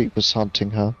in the street was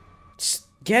hunting her.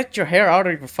 Get your hair out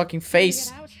of your fucking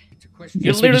face!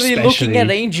 You're literally looking at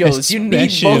angels. You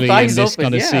need both eyes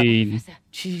open. Yeah. Scene.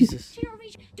 Jesus.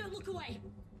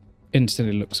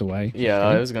 Instantly looks away. Yeah,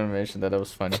 I was gonna mention that. That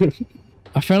was funny.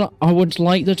 I feel like I would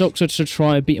like the Doctor to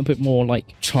try a bit more,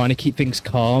 like, trying to keep things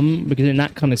calm, because in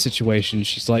that kind of situation,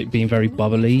 she's, like, being very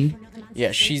bubbly.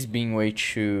 Yeah, she's being way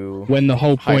too... When the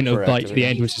whole point of, like, the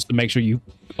angel is just to make sure you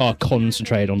are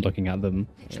concentrated on looking at them.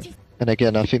 Yeah. And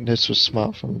again, I think this was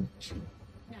smart from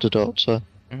the Doctor.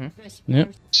 Yeah.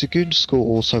 Segun School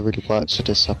also really works for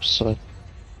this episode.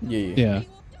 Yeah.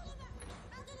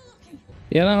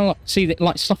 Yeah, no, see,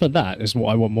 like, stuff like that is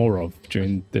what I want more of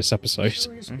during this episode.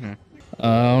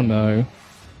 Oh, no.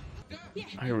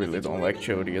 I really don't like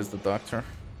Jodie as the Doctor.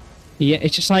 Yeah,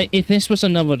 it's just like, if this was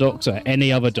another Doctor,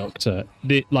 any other Doctor,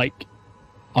 like,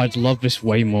 I'd love this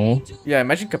way more. Yeah,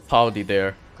 imagine Capaldi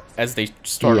there. as they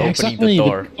start Yeah, opening exactly. the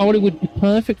door. The would be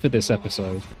perfect for this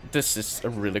episode. This is a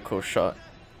really cool shot.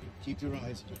 Keep your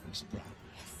eyes open, Miss Brown.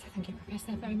 Thank you,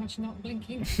 Professor. Very much not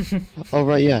blinking. Oh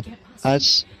right, yeah.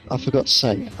 As I forgot to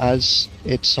say, as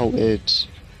it salted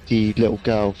the little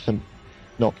girl for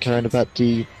not caring about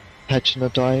the pensioner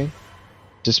dying,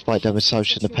 despite their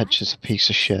assumption the pensioner's a piece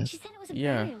of shit.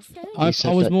 Yeah. I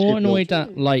was more annoyed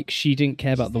that like she didn't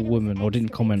care about the woman or didn't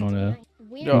comment on her.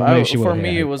 No, for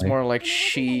me it was more like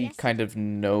she kind of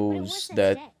knows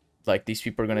that like these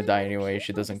people are gonna die anyway.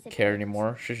 She doesn't care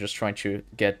anymore. She's just trying to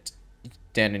get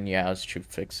Dan and Yaz to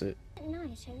fix it.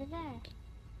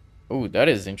 Oh, that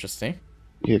is interesting.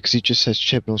 Yeah, because he just says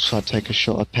Chibnall's trying to take a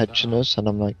shot at pensioners, and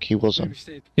I'm like, he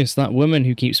wasn't. It's that woman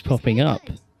who keeps popping up.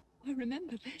 I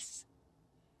remember this.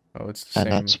 Oh, it's the same.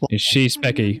 That's what. Is she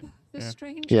Peggy? Yeah.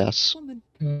 Yes.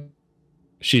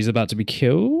 She's about to be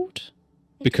killed?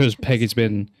 Because Peggy's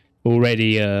been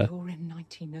already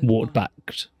walked back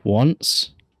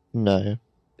once? No.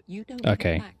 You don't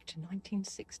okay. go back to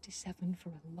 1967 for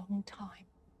a long time.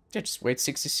 Yeah, just wait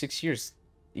 66 years.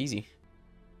 Easy.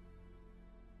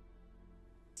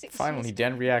 Finally,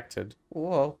 Dan reacted.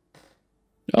 Whoa.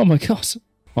 Oh my god.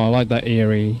 Oh, I like that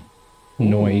eerie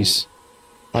noise.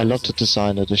 I love the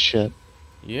design of the ship.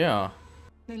 Yeah.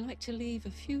 They like to leave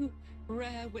a few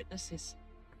rare witnesses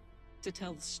to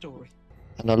tell the story.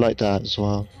 And I like that as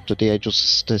well. That the angels are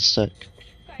statistic.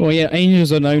 Well, yeah,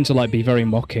 angels are known to like be very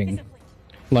mocking.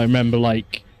 Like, remember,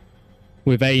 like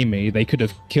with Amy, they could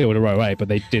have killed her away, but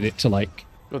they did it to like.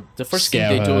 Well, the first thing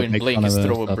they do in Blink is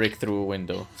throw a brick through a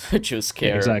window to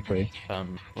scare. Exactly.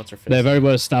 What's her face? They're very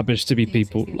well established to be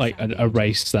people like a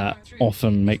race that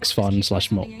often makes fun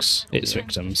 / mocks its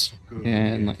victims. Yeah,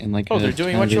 and like. Oh, they're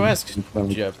doing what you asked,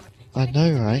 Jeb. I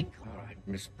know, right? All right,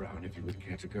 Miss Brown, if you would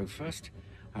care to go first,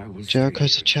 I will.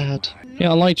 Jericho's a Chad.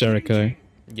 Yeah, I like Jericho.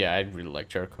 Yeah, I really like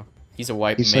Jericho. He's a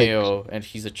white He's male, and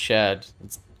he's a Chad.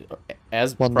 It's,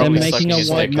 as They're probably making sucking a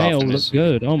his white dick male off in look his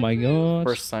good. Oh my god.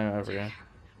 First time ever, yeah.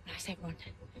 When I say run,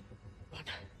 run.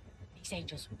 These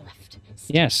angels were left.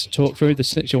 Yes, talk through the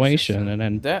situation and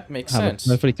then That makes have sense. a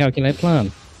perfectly calculated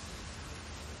plan.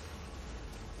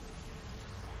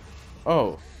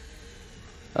 Oh.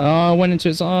 Oh, I went into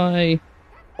its eye.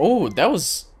 Oh, that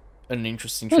was an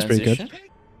interesting That's pretty transition.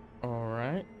 good.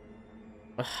 Alright.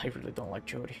 I really don't like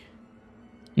Jodie.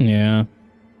 Yeah.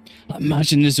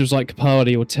 Imagine this was like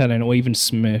Capaldi or Tennant or even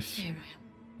Smith.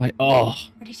 Like, oh.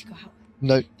 Ready to go out.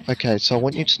 No, okay, so I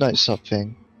want you to notice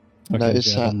something. Okay,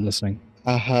 Notice yeah, that I'm listening.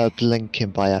 I heard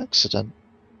blinking by accident,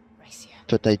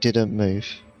 but they didn't move.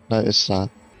 Notice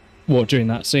that. What, during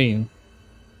that scene?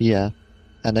 Yeah,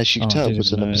 and as you Oh, can tell, it didn't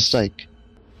wasn't a notice. mistake.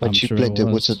 When I'm she sure blinked, it it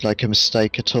was. wasn't like a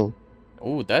mistake at all.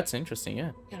 Oh, that's interesting,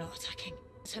 yeah. You're not attacking.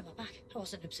 Turn my back. I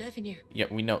wasn't observing you. Yeah,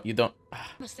 we know. You don't...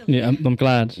 Yeah, I'm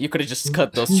glad. You could have just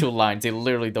cut those two lines. They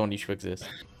literally don't need to exist.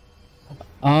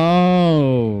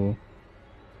 Oh.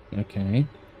 Okay.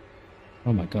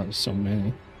 Oh my god, there's so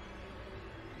many.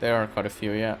 There are quite a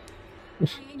few, yeah.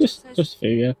 Just a few,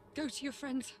 yeah. Go to your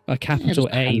friends. A capital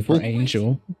A for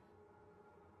angel.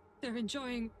 They're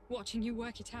enjoying watching you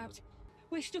work it out.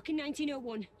 We're stuck in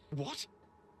 1901. What?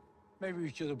 Maybe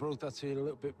we should have brought that to you a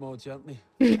little bit more gently.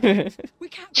 We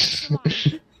can't cross the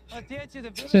line. At the edge of the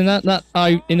village, So that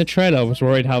I in the trailer I was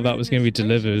worried how that was going to be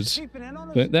delivered,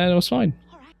 but then it was fine.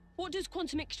 What does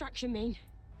quantum extraction mean?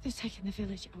 They're taking the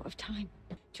village out of time.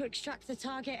 To extract the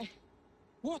target.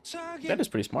 What target? That is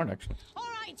pretty smart, actually. All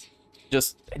right.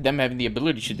 Just them having the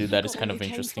ability to do that is kind of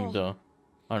interesting, though.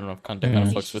 I don't know if that kind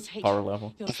of fucks with power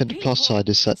level. I think the plus side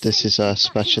is that this is a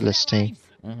specialist team,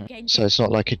 so it's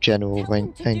not like a general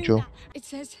angel. It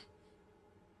says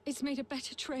it's made a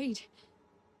better trade.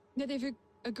 That they've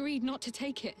agreed not to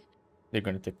take it. They're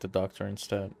gonna take the doctor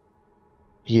instead.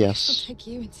 Yes. They'll take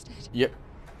you instead. Yep.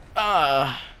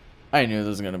 I knew there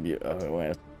was gonna be.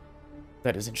 Wait.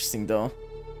 That is interesting, though.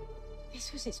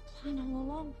 This was his plan all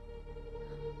along.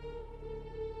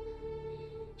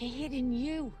 He hid in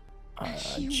you.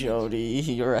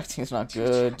 Jodie, your acting's not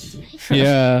good.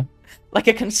 Yeah. Like,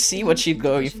 I can see what she's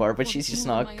going for, but she's just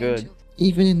not good.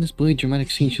 Even in this bloody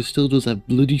dramatic scene, she still does that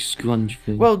bloody scrunch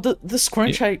thing. Well, the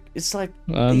scrunch, it's like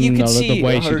you no, can see the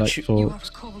way she her, like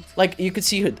thought. like you could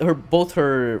see her both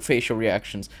her facial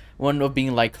reactions. One of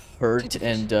being like hurt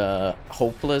and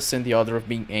hopeless, and the other of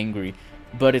being angry.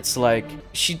 But it's like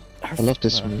I love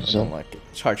this music. I don't like it.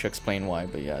 It's hard to explain why,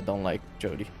 but yeah, I don't like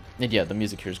Jodie. And yeah, the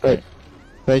music here is great.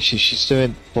 Basically, she's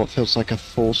doing what feels like a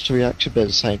forced reaction, but at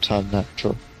the same time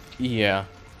natural. Yeah,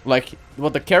 like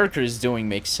what the character is doing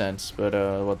makes sense, but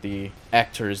what the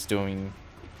actor is doing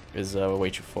is way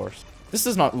too forced. This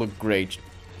does not look great.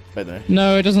 By the way.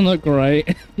 No, it doesn't look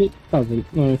great. It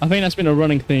doesn't. No. I think that's been a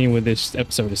running theme with this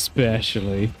episode,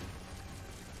 especially.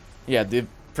 Yeah, the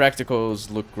practicals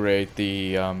look great.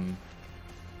 The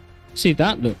See,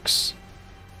 that looks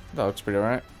pretty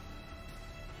alright.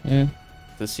 Yeah.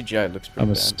 The CGI looks pretty I'm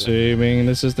bad. assuming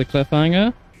this is the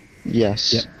cliffhanger.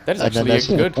 Yes. Yep. That is actually a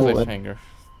good cliffhanger.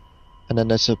 And then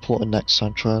there's a important next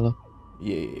time trailer.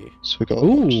 Yeah. So we got to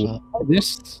watch that.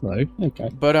 This though. Okay.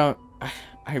 But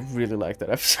I really like that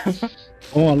episode.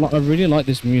 Oh, I really like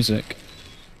this music.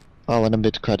 Oh, and a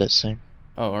mid-credit scene.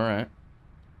 Oh, alright.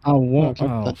 Oh, what?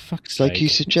 Oh, Oh, fuck's like sake. you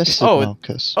suggested, Oh,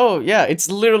 Marcus. Oh, yeah, it's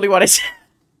literally what I said.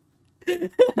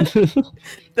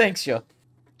 Thanks, yo.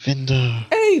 Vinder.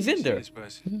 Hey, Vinder.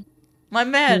 My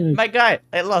man, my guy.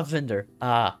 I love Vinder.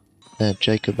 Ah. Yeah,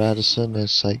 Jacob Addison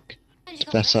is like the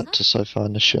best actor so far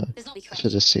in the show for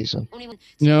this season.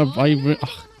 No, I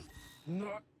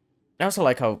also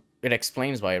like how it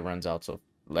explains why it runs out. So,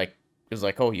 like, it's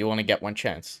like, oh, you only get one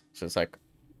chance. So it's like,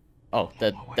 oh,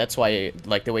 that's why,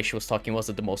 like, the way she was talking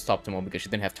wasn't the most optimal because she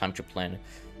didn't have time to plan,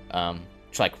 to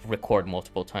like record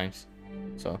multiple times.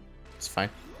 So it's fine.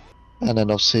 And then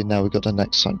obviously now we got the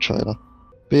next time trailer.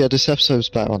 But yeah, this episode's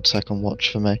better on second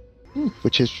watch for me,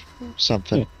 which is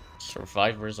something.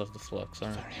 Survivors of the Flux.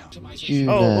 Alright.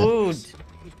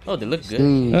 Oh, they look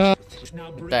good.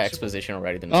 That exposition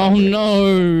already didn't. Oh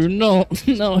no, it's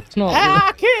not.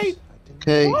 Ah, Kate.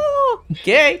 Okay. Oh,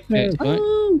 Kate.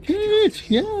 Oh, good.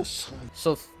 Yes.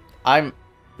 So I'm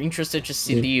interested to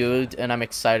see Dude, and I'm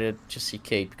excited to see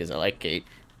Kate because I like Kate.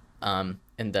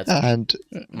 And that's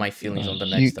my feelings on the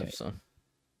next episode.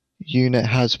 Unit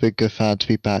has been good fan to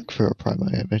be back for a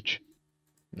promo image.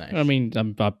 Nice. I mean, I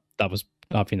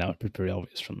think that would be pretty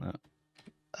obvious from that.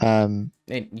 And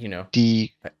you know,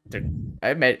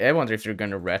 I wonder if they're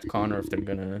gonna retcon or if they're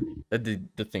gonna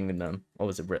the thing in what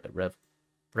was it,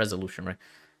 resolution, right?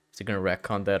 If they're gonna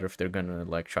retcon that or if they're gonna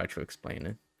like try to explain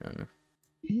it. I don't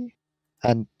know.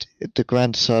 And the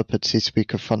Grand Serpent seems to be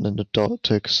confronting the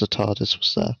Doctor because the TARDIS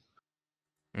was there,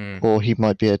 or he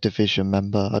might be a Division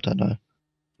member. I don't know.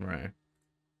 Right.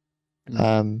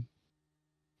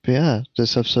 But yeah,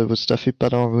 this episode was definitely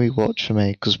better on rewatch for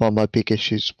me because one of my big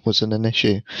issues wasn't an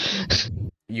issue.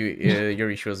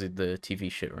 Your issue was with the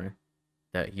TV shit, right?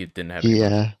 That you didn't have.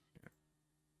 Yeah.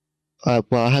 Well,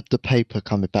 I had the paper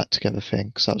coming back together thing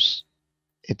because that was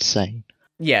insane.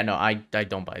 Yeah, no, I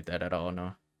don't buy that at all.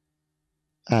 No.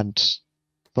 And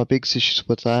my biggest issues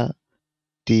with that,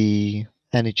 the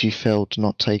energy field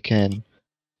not taking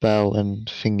Bell and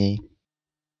Thingy.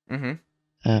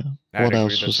 What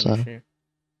else was there?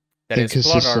 That is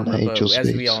plot armor, but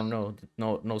as we all know,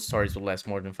 no stories will last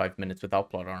more than 5 minutes without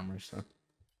plot armor. So.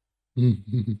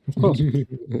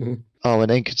 Oh,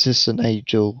 and inconsistent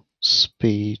angel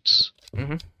speeds.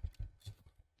 But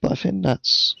I think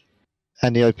that's,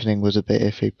 and the opening was a bit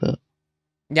iffy, but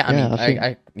yeah,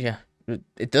 I mean,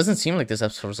 it doesn't seem like this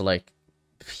episode was like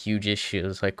huge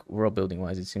issues, like world building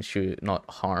wise. It seems to not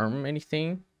harm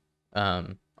anything,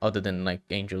 other than like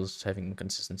angels having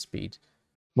inconsistent speed.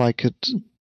 My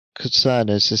concern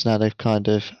is now they've kind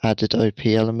of added OP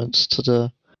elements to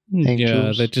the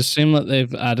angels. Yeah, they just seem like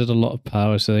they've added a lot of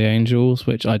power to the angels,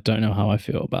 which I don't know how I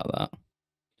feel about that.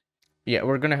 Yeah,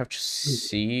 we're gonna have to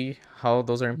see how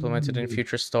those are implemented in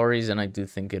future stories, and I do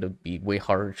think it'll be way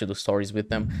harder to do stories with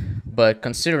them. But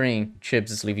considering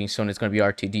Chips is leaving soon, it's gonna be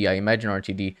RTD. I imagine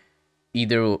RTD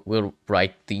either will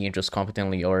write the angels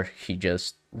competently, or he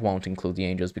just won't include the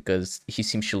angels because he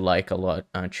seems to like a lot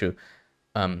to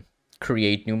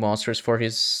create new monsters for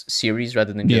his series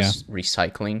rather than just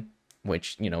recycling,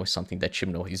 which, you know, is something that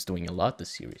Chibnall is doing a lot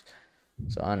this series.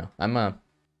 So I don't know. I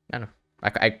don't know.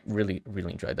 I really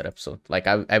enjoyed that episode. Like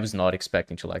I was not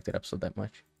expecting to like that episode that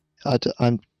much.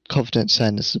 I'm confident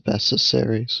saying this is the best of the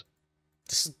series.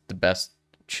 This is the best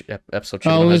episode.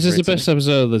 Oh, this is the best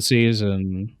episode of the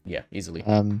season. Yeah, easily.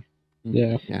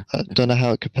 Yeah. I don't know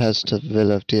how it compares to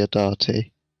Villa of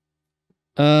Diodati.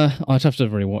 I'd have to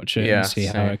rewatch it and see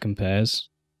how it compares.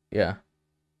 Yeah.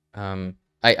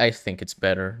 I think it's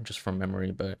better just from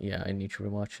memory, but yeah, I need to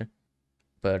rewatch it.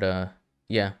 But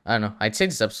yeah, I don't know. I'd say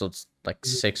this episode's like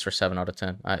 6 or 7 out of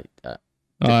 10.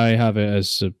 I have it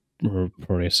as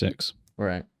probably a 6.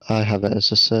 Right. I have it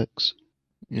as a 6.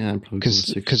 Yeah,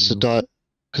 because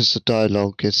the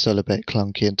dialogue is still a bit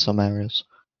clunky in some areas.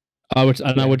 I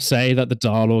would say that the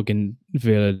dialogue in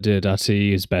Villa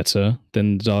Diodati is better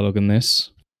than the dialogue in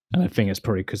this. And I think it's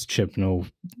probably because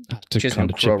Chibnall had to kind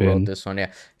of chip in. This one,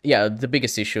 yeah. Yeah, the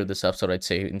biggest issue of this episode, I'd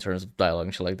say, in terms of dialogue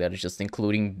and shit like that, is just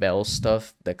including Bell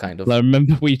stuff that kind of... I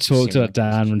remember we talked about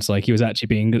Dan, and it's like he was actually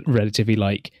being relatively,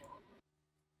 like,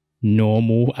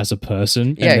 normal as a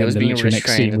person. Yeah, and he was being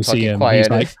restrained and talking quiet. He's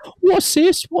like, "What's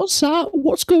this? What's that?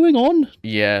 What's going on?"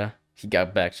 Yeah, he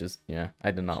got back. Just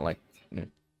I did not like.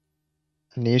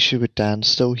 And the issue with Dan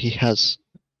still, he has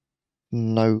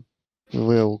no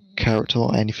real character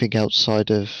or anything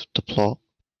outside of the plot.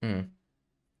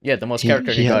 Yeah, the most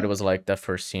character he got was like that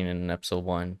first scene in episode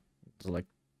 1. It was like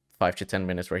 5 to 10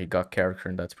 minutes where he got character,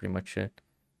 and that's pretty much it.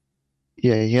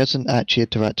 Yeah, he hasn't actually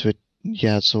interacted with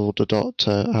Yaz or the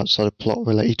Doctor outside of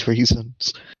plot-related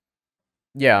reasons.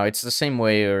 Yeah, it's the same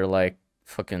way, or like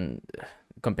fucking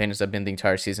companions have been the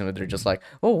entire season where they're just like,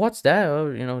 oh, what's that?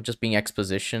 Oh, just being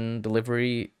exposition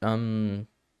delivery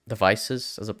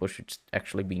devices as opposed to just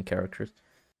actually being characters.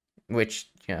 Which,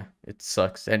 yeah, it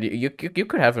sucks. And you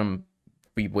could have him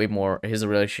be way more, his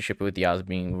relationship with Yaz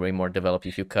being way more developed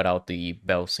if you cut out the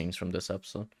Bell scenes from this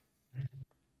episode.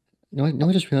 No,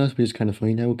 I just realized it's kind of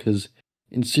funny now because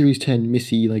in series 10,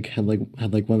 Missy had one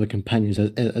of the companions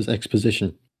as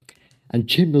exposition, and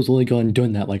Chibnall's only gone and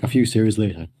done that like a few series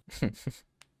later.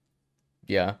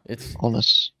 Yeah, it's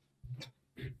honest.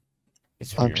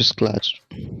 It's I'm just glad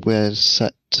we're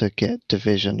set to get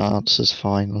Division answers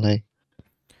finally.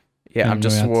 Yeah, I'm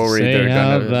just worried they're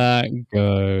how gonna. That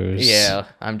goes. Yeah,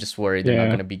 I'm just worried they're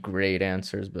not gonna be great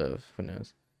answers, but who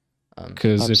knows?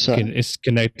 Because it's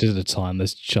connected to the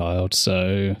timeless child,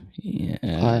 so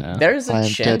yeah. There is a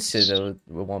chance it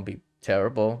won't be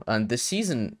terrible, and this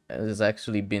season has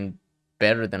actually been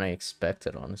better than I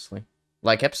expected, honestly.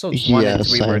 Like episodes 1 and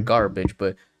 3 were garbage,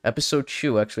 but episode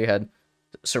 2 actually had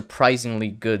surprisingly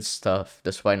good stuff,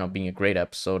 despite not being a great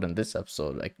episode. And this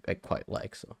episode, I quite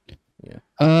like. So,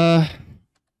 yeah.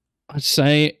 I'd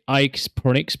say I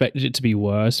probably expected it to be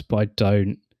worse, but I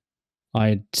don't.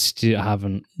 I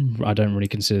don't really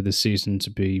consider this season to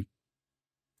be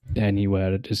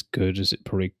anywhere as good as it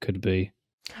probably could be.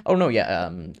 Oh no, yeah.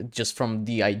 Just from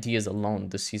the ideas alone,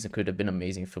 this season could have been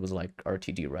amazing if it was like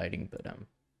RTD writing, but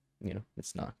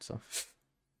it's not. So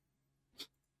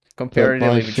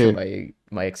comparatively to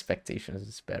my expectations,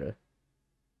 it's better.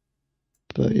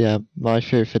 But yeah, my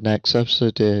theory for next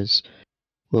episode is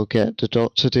we'll get the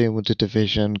Doctor dealing with the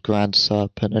Division, Grand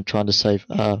Serpent, and trying to save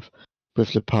Earth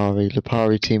with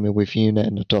Lipari teaming with Unit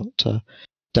and the Doctor.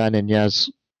 Dan and Yaz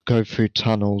go through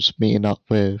tunnels, meeting up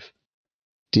with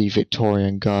the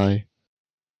Victorian guy.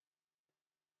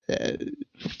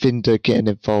 Vinder getting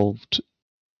involved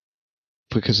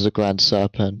because of the Grand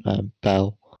Serpent and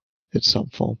Bell in some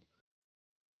form.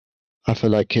 I feel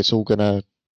like it's all gonna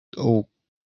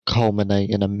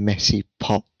culminate in a messy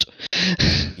pot.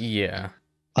 Yeah.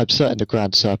 I'm certain the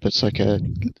Grand Serpent's like a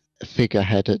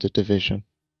figurehead at the Division.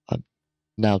 I'm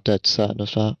now dead certain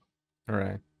of that.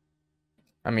 Right.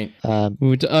 I mean,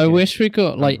 I wish we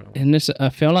got in this. I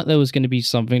feel like there was going to be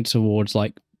something towards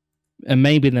and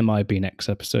maybe there might be next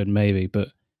episode, maybe, but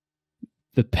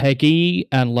the Peggy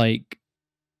and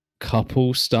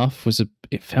couple stuff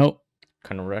it felt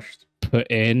kind of rushed, put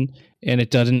in, and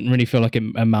it doesn't really feel like it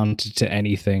amounted to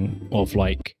anything of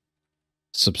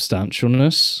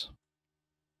substantialness.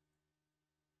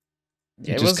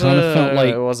 Yeah, it kind of felt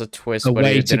like it was a twist, but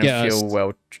it didn't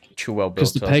feel too well built up.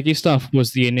 Because the Peggy stuff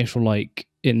was the initial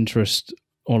interest,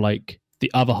 or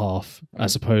the other half,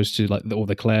 as opposed to all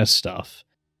the Claire stuff,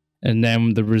 and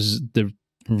then the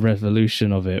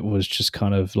revolution of it was just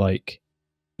kind of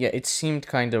yeah, it seemed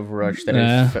kind of rushed.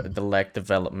 That the lack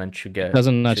development should get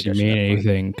doesn't actually mean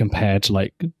anything compared to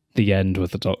the end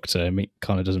with the Doctor. I mean,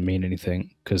 kind of doesn't mean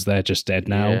anything because they're just dead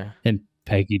now, and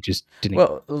Peggy just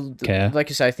didn't care. Like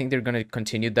you said, I think they're going to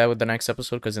continue that with the next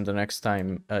episode, because in the next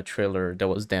time trailer, there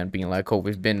was Dan being like, oh,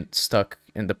 we've been stuck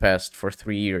in the past for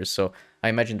 3 years. So I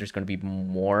imagine there's going to be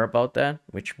more about that,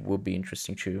 which will be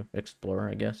interesting to explore,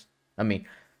 I guess. I mean,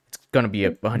 it's going to be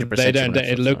 100%.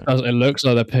 It looks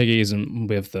like that Peggy isn't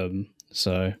with them,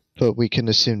 so. But we can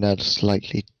assume that's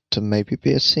likely to maybe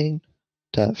be a scene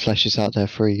that fleshes out their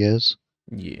 3 years.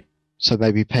 Yeah. So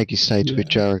maybe Peggy stayed with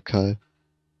Jericho.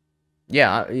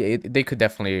 Yeah, they could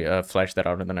definitely flesh that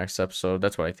out in the next episode.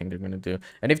 That's what I think they're going to do.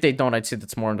 And if they don't, I'd say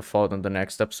that's more in the fall than the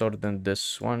next episode than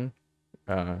this one.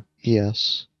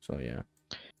 Yes. So, yeah.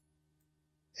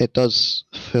 It does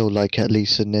feel like, at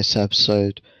least in this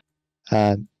episode,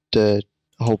 the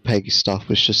whole Peggy stuff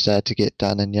was just there to get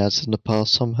Dan and Yaz in the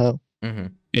past somehow. Mm-hmm.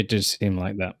 It did seem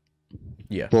like that.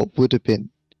 Yeah. What would have been,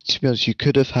 to be honest, you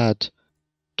could have had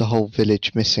the whole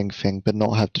village missing thing, but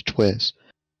not have the twist.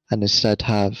 And instead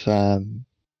have Dan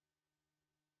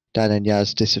and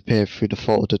Yaz disappear through the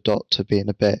fault of the Doctor being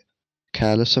a bit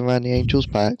careless around the angels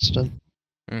by accident.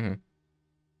 Mm-hmm.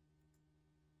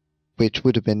 Which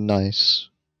would have been nice.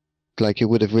 It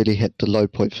would have really hit the low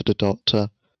point for the Doctor.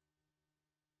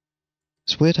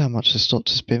 It's weird how much this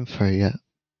Doctor's been through yet,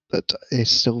 but it's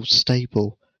still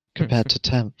stable compared to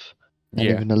 10th and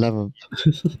Yeah. even 11th,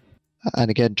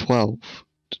 and again 12th.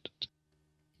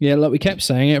 Yeah, like we kept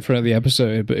saying it throughout the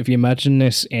episode, but if you imagine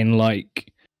this in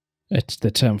like it's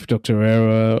the 10th Doctor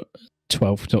era,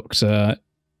 12th Doctor,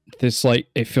 this like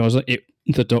it feels like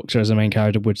the Doctor as a main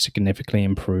character would significantly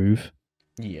improve.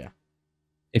 Yeah.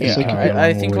 If Yeah, you carry I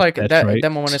along think with like their that traits.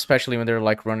 moment, especially when they're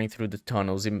like running through the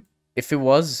tunnels. If it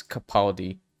was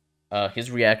Capaldi,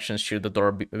 his reactions to the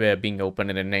door being open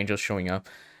and an angel showing up,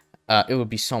 it would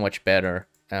be so much better.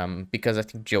 Because I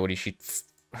think Jodie,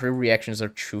 her reactions are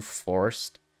too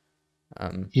forced.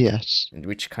 Yes.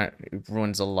 Which kind of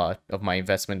ruins a lot of my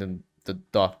investment in the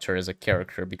Doctor as a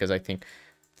character, because I think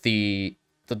the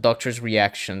Doctor's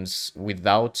reactions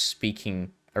without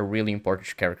speaking are really important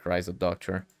to characterize the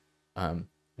Doctor.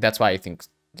 That's why I think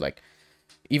like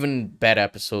even bad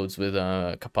episodes with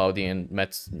Capaldi and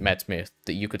Matt Smith,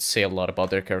 that you could say a lot about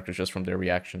their characters just from their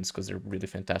reactions, because they're really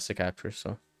fantastic actors.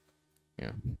 So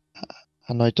yeah.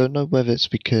 And I don't know whether it's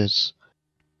because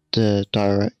the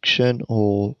direction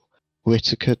or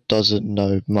Whittaker doesn't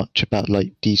know much about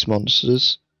like these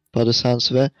monsters by the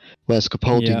sounds of it, whereas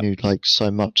Capaldi knew like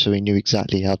so much, so he knew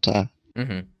exactly how to act.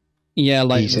 Yeah,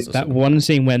 like that one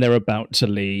scene when they're about to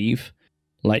leave,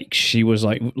 like she was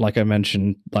like I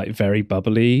mentioned, like very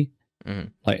bubbly,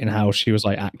 like in how she was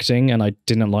like acting, and I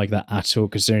didn't like that at all,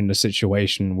 considering the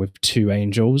situation with two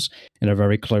angels in a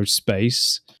very close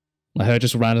space. Like her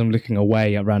just randomly looking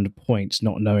away at random points,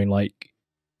 not knowing like,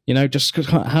 you know, just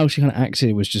how she kind of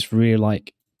acted was just really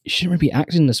like, you shouldn't really be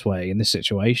acting this way in this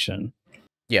situation.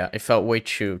 Yeah, it felt way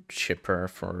too chipper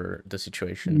for the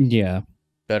situation. Yeah.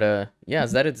 But yeah,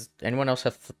 is that it? Anyone else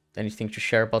have anything to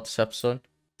share about this episode?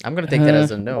 I'm gonna take that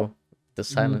as a no. The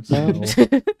silence.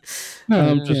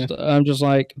 I'm just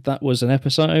like, that was an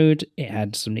episode. It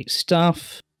had some neat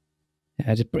stuff.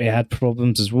 It had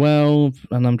problems as well,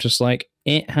 and I'm just like,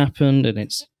 it happened, and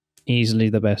it's easily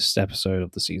the best episode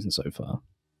of the season so far.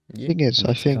 The thing is,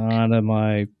 I think kind of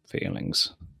my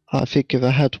feelings. I think if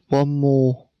I had one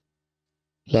more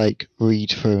like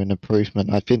read through and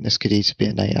improvement, I think this could easily be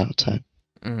an 8 out of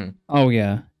 10. Oh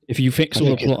yeah, if you fix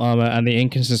all the plot armor and the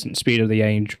inconsistent speed of the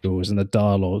angels and the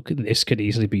dialogue, this could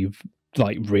easily be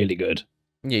like really good.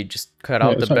 Yeah, you just cut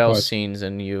out the Bell scenes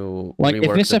and you like if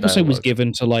rework this the episode was dialogue.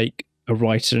 given to like a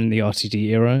writer in the RTD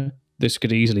era, this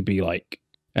could easily be like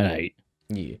an 8.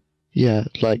 Yeah. Yeah,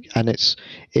 like, and it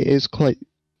is quite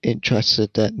interesting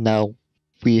that now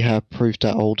we have proved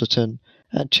that Alderton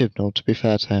and Chibnall, to be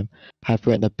fair to him, have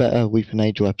written a better Weeping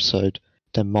Angel episode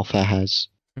than Moffat has,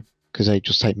 because they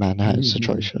just take Manhattan's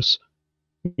atrocious.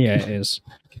 Yeah, it is.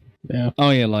 Yeah. Oh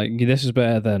yeah, like this is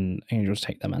better than Angels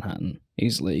Take the Manhattan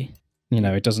easily. You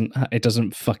know, it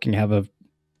doesn't fucking have a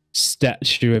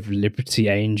Statue of Liberty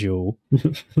angel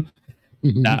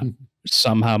that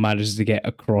somehow manages to get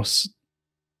across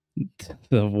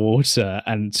the water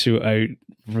and to a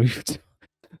roof.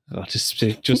 Oh, just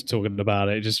talking about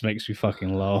it just makes me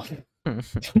fucking laugh.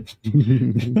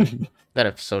 That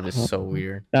episode is so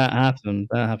weird. That happened.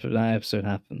 That episode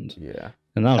happened. Yeah.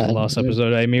 And that was the last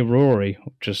episode of Amy Rory.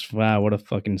 Just wow, what a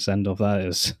fucking send off that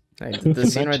is. Hey, the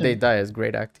scene where they die is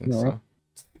great acting. So.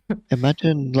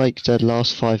 Imagine like the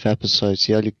last 5 episodes,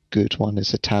 the only good one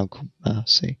is A Town Called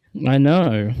Mercy. I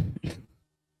know.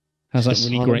 Has that It's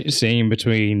really hard. great scene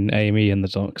between Amy and the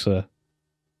Doctor.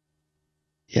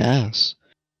 Yes.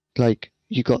 Like,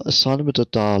 you got Asylum of the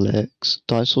Daleks,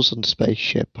 Dinosaurs on the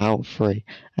Spaceship, Power 3,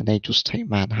 and Angels Take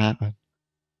Manhattan.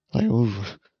 Like, ooh.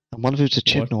 And one of them's a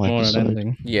Chibnall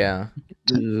episode. Yeah.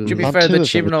 To To be fair, the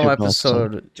Chibnall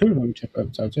episode. 2 of them Chibnall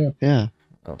episodes, yeah. Yeah.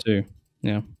 Oh. 2.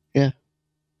 Yeah. Yeah.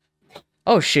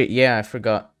 Oh shit! Yeah, I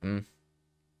forgot.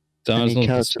 Dinosaurs on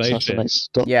the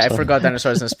Spaceship. Yeah, I forgot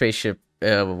Dinosaurs on the Spaceship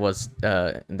was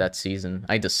in that season.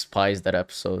 I despise that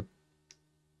episode.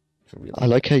 Really. I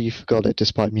like how you forgot it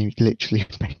despite me literally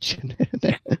mentioning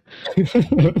it.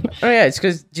 Oh yeah, it's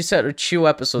because you said 2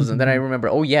 episodes, and then I remember.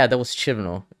 Oh yeah, that was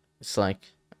Chibnall. It's like,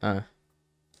 you know.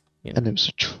 And it was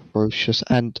atrocious.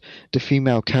 And the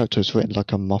female character was written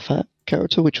like a Moffat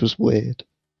character, which was weird.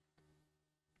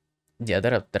 Yeah,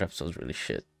 that episode's really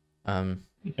shit. But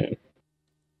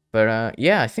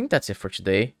yeah, I think that's it for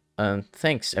today.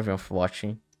 Thanks everyone for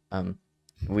watching.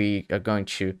 We are going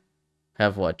to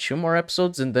have 2 more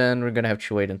episodes, and then we're gonna have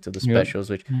to wait until the specials.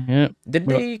 Which did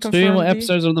they confirm? 2 more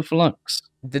episodes of the Flux.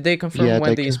 Did they confirm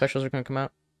when the specials are gonna come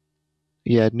out?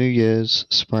 Yeah, New Year's,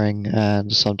 spring,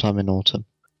 and sometime in autumn.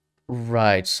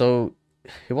 Right. So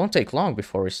it won't take long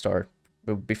before we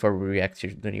react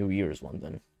to the New Year's one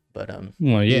then. But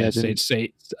well, yeah, it's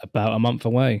about a month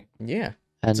away. Yeah.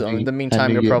 And So in the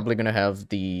meantime, you're probably gonna have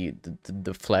the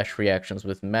Flash reactions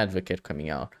with Madvocate coming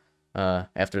out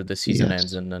after the season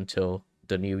ends and until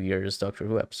the New Year's Doctor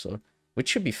Who episode, which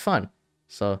should be fun.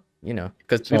 So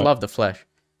because we love the Flash.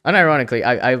 Unironically,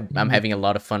 I'm having a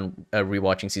lot of fun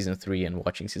rewatching season 3 and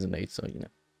watching season 8. So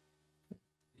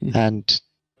And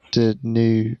the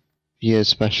New Year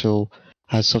special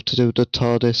has something to do with the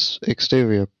TARDIS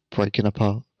exterior breaking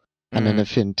apart and an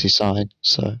infinity sign.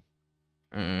 So.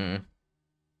 And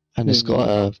it's got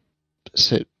a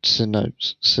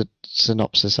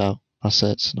synopsis out. I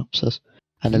said synopsis.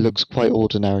 And it looks quite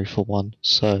ordinary for one,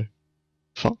 so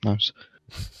fuck knows.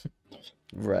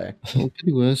 Right. Well, it could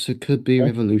be worse. It could be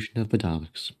Revolution of the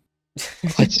Daleks.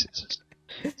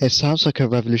 It sounds like a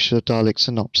Revolution of Dalek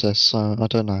synopsis, so I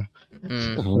don't know.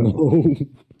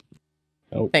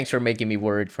 Thanks for making me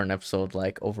worried for an episode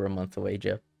like over a month away,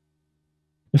 Jeff.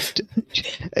 It's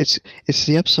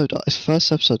the episode. It's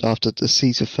first episode after the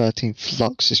season 13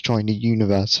 Flux destroying the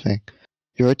universe thing.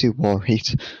 You're already worried.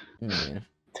 Yeah.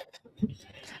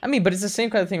 I mean, but it's the same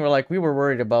kind of thing where like we were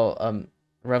worried about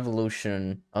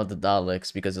Revolution of the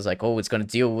Daleks because it's like, oh, it's gonna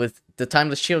deal with the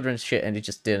Timeless Children shit, and it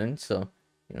just didn't. So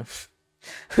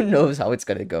who knows how it's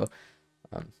gonna go.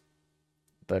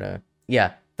 But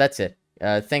yeah, that's it.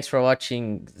 Thanks for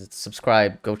watching.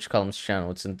 Subscribe. Go to Column's channel.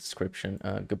 It's in the description.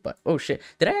 Goodbye. Oh shit!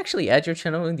 Did I actually add your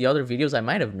channel in the other videos? I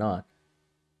might have not.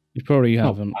 You probably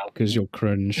haven't because you're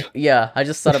cringe. Yeah, I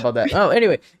just thought about that. Oh,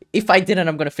 anyway, if I didn't,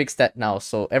 I'm gonna fix that now.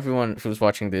 So everyone who's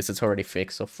watching this, it's already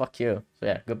fixed. So fuck you. So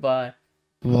yeah, goodbye.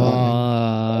 Bye.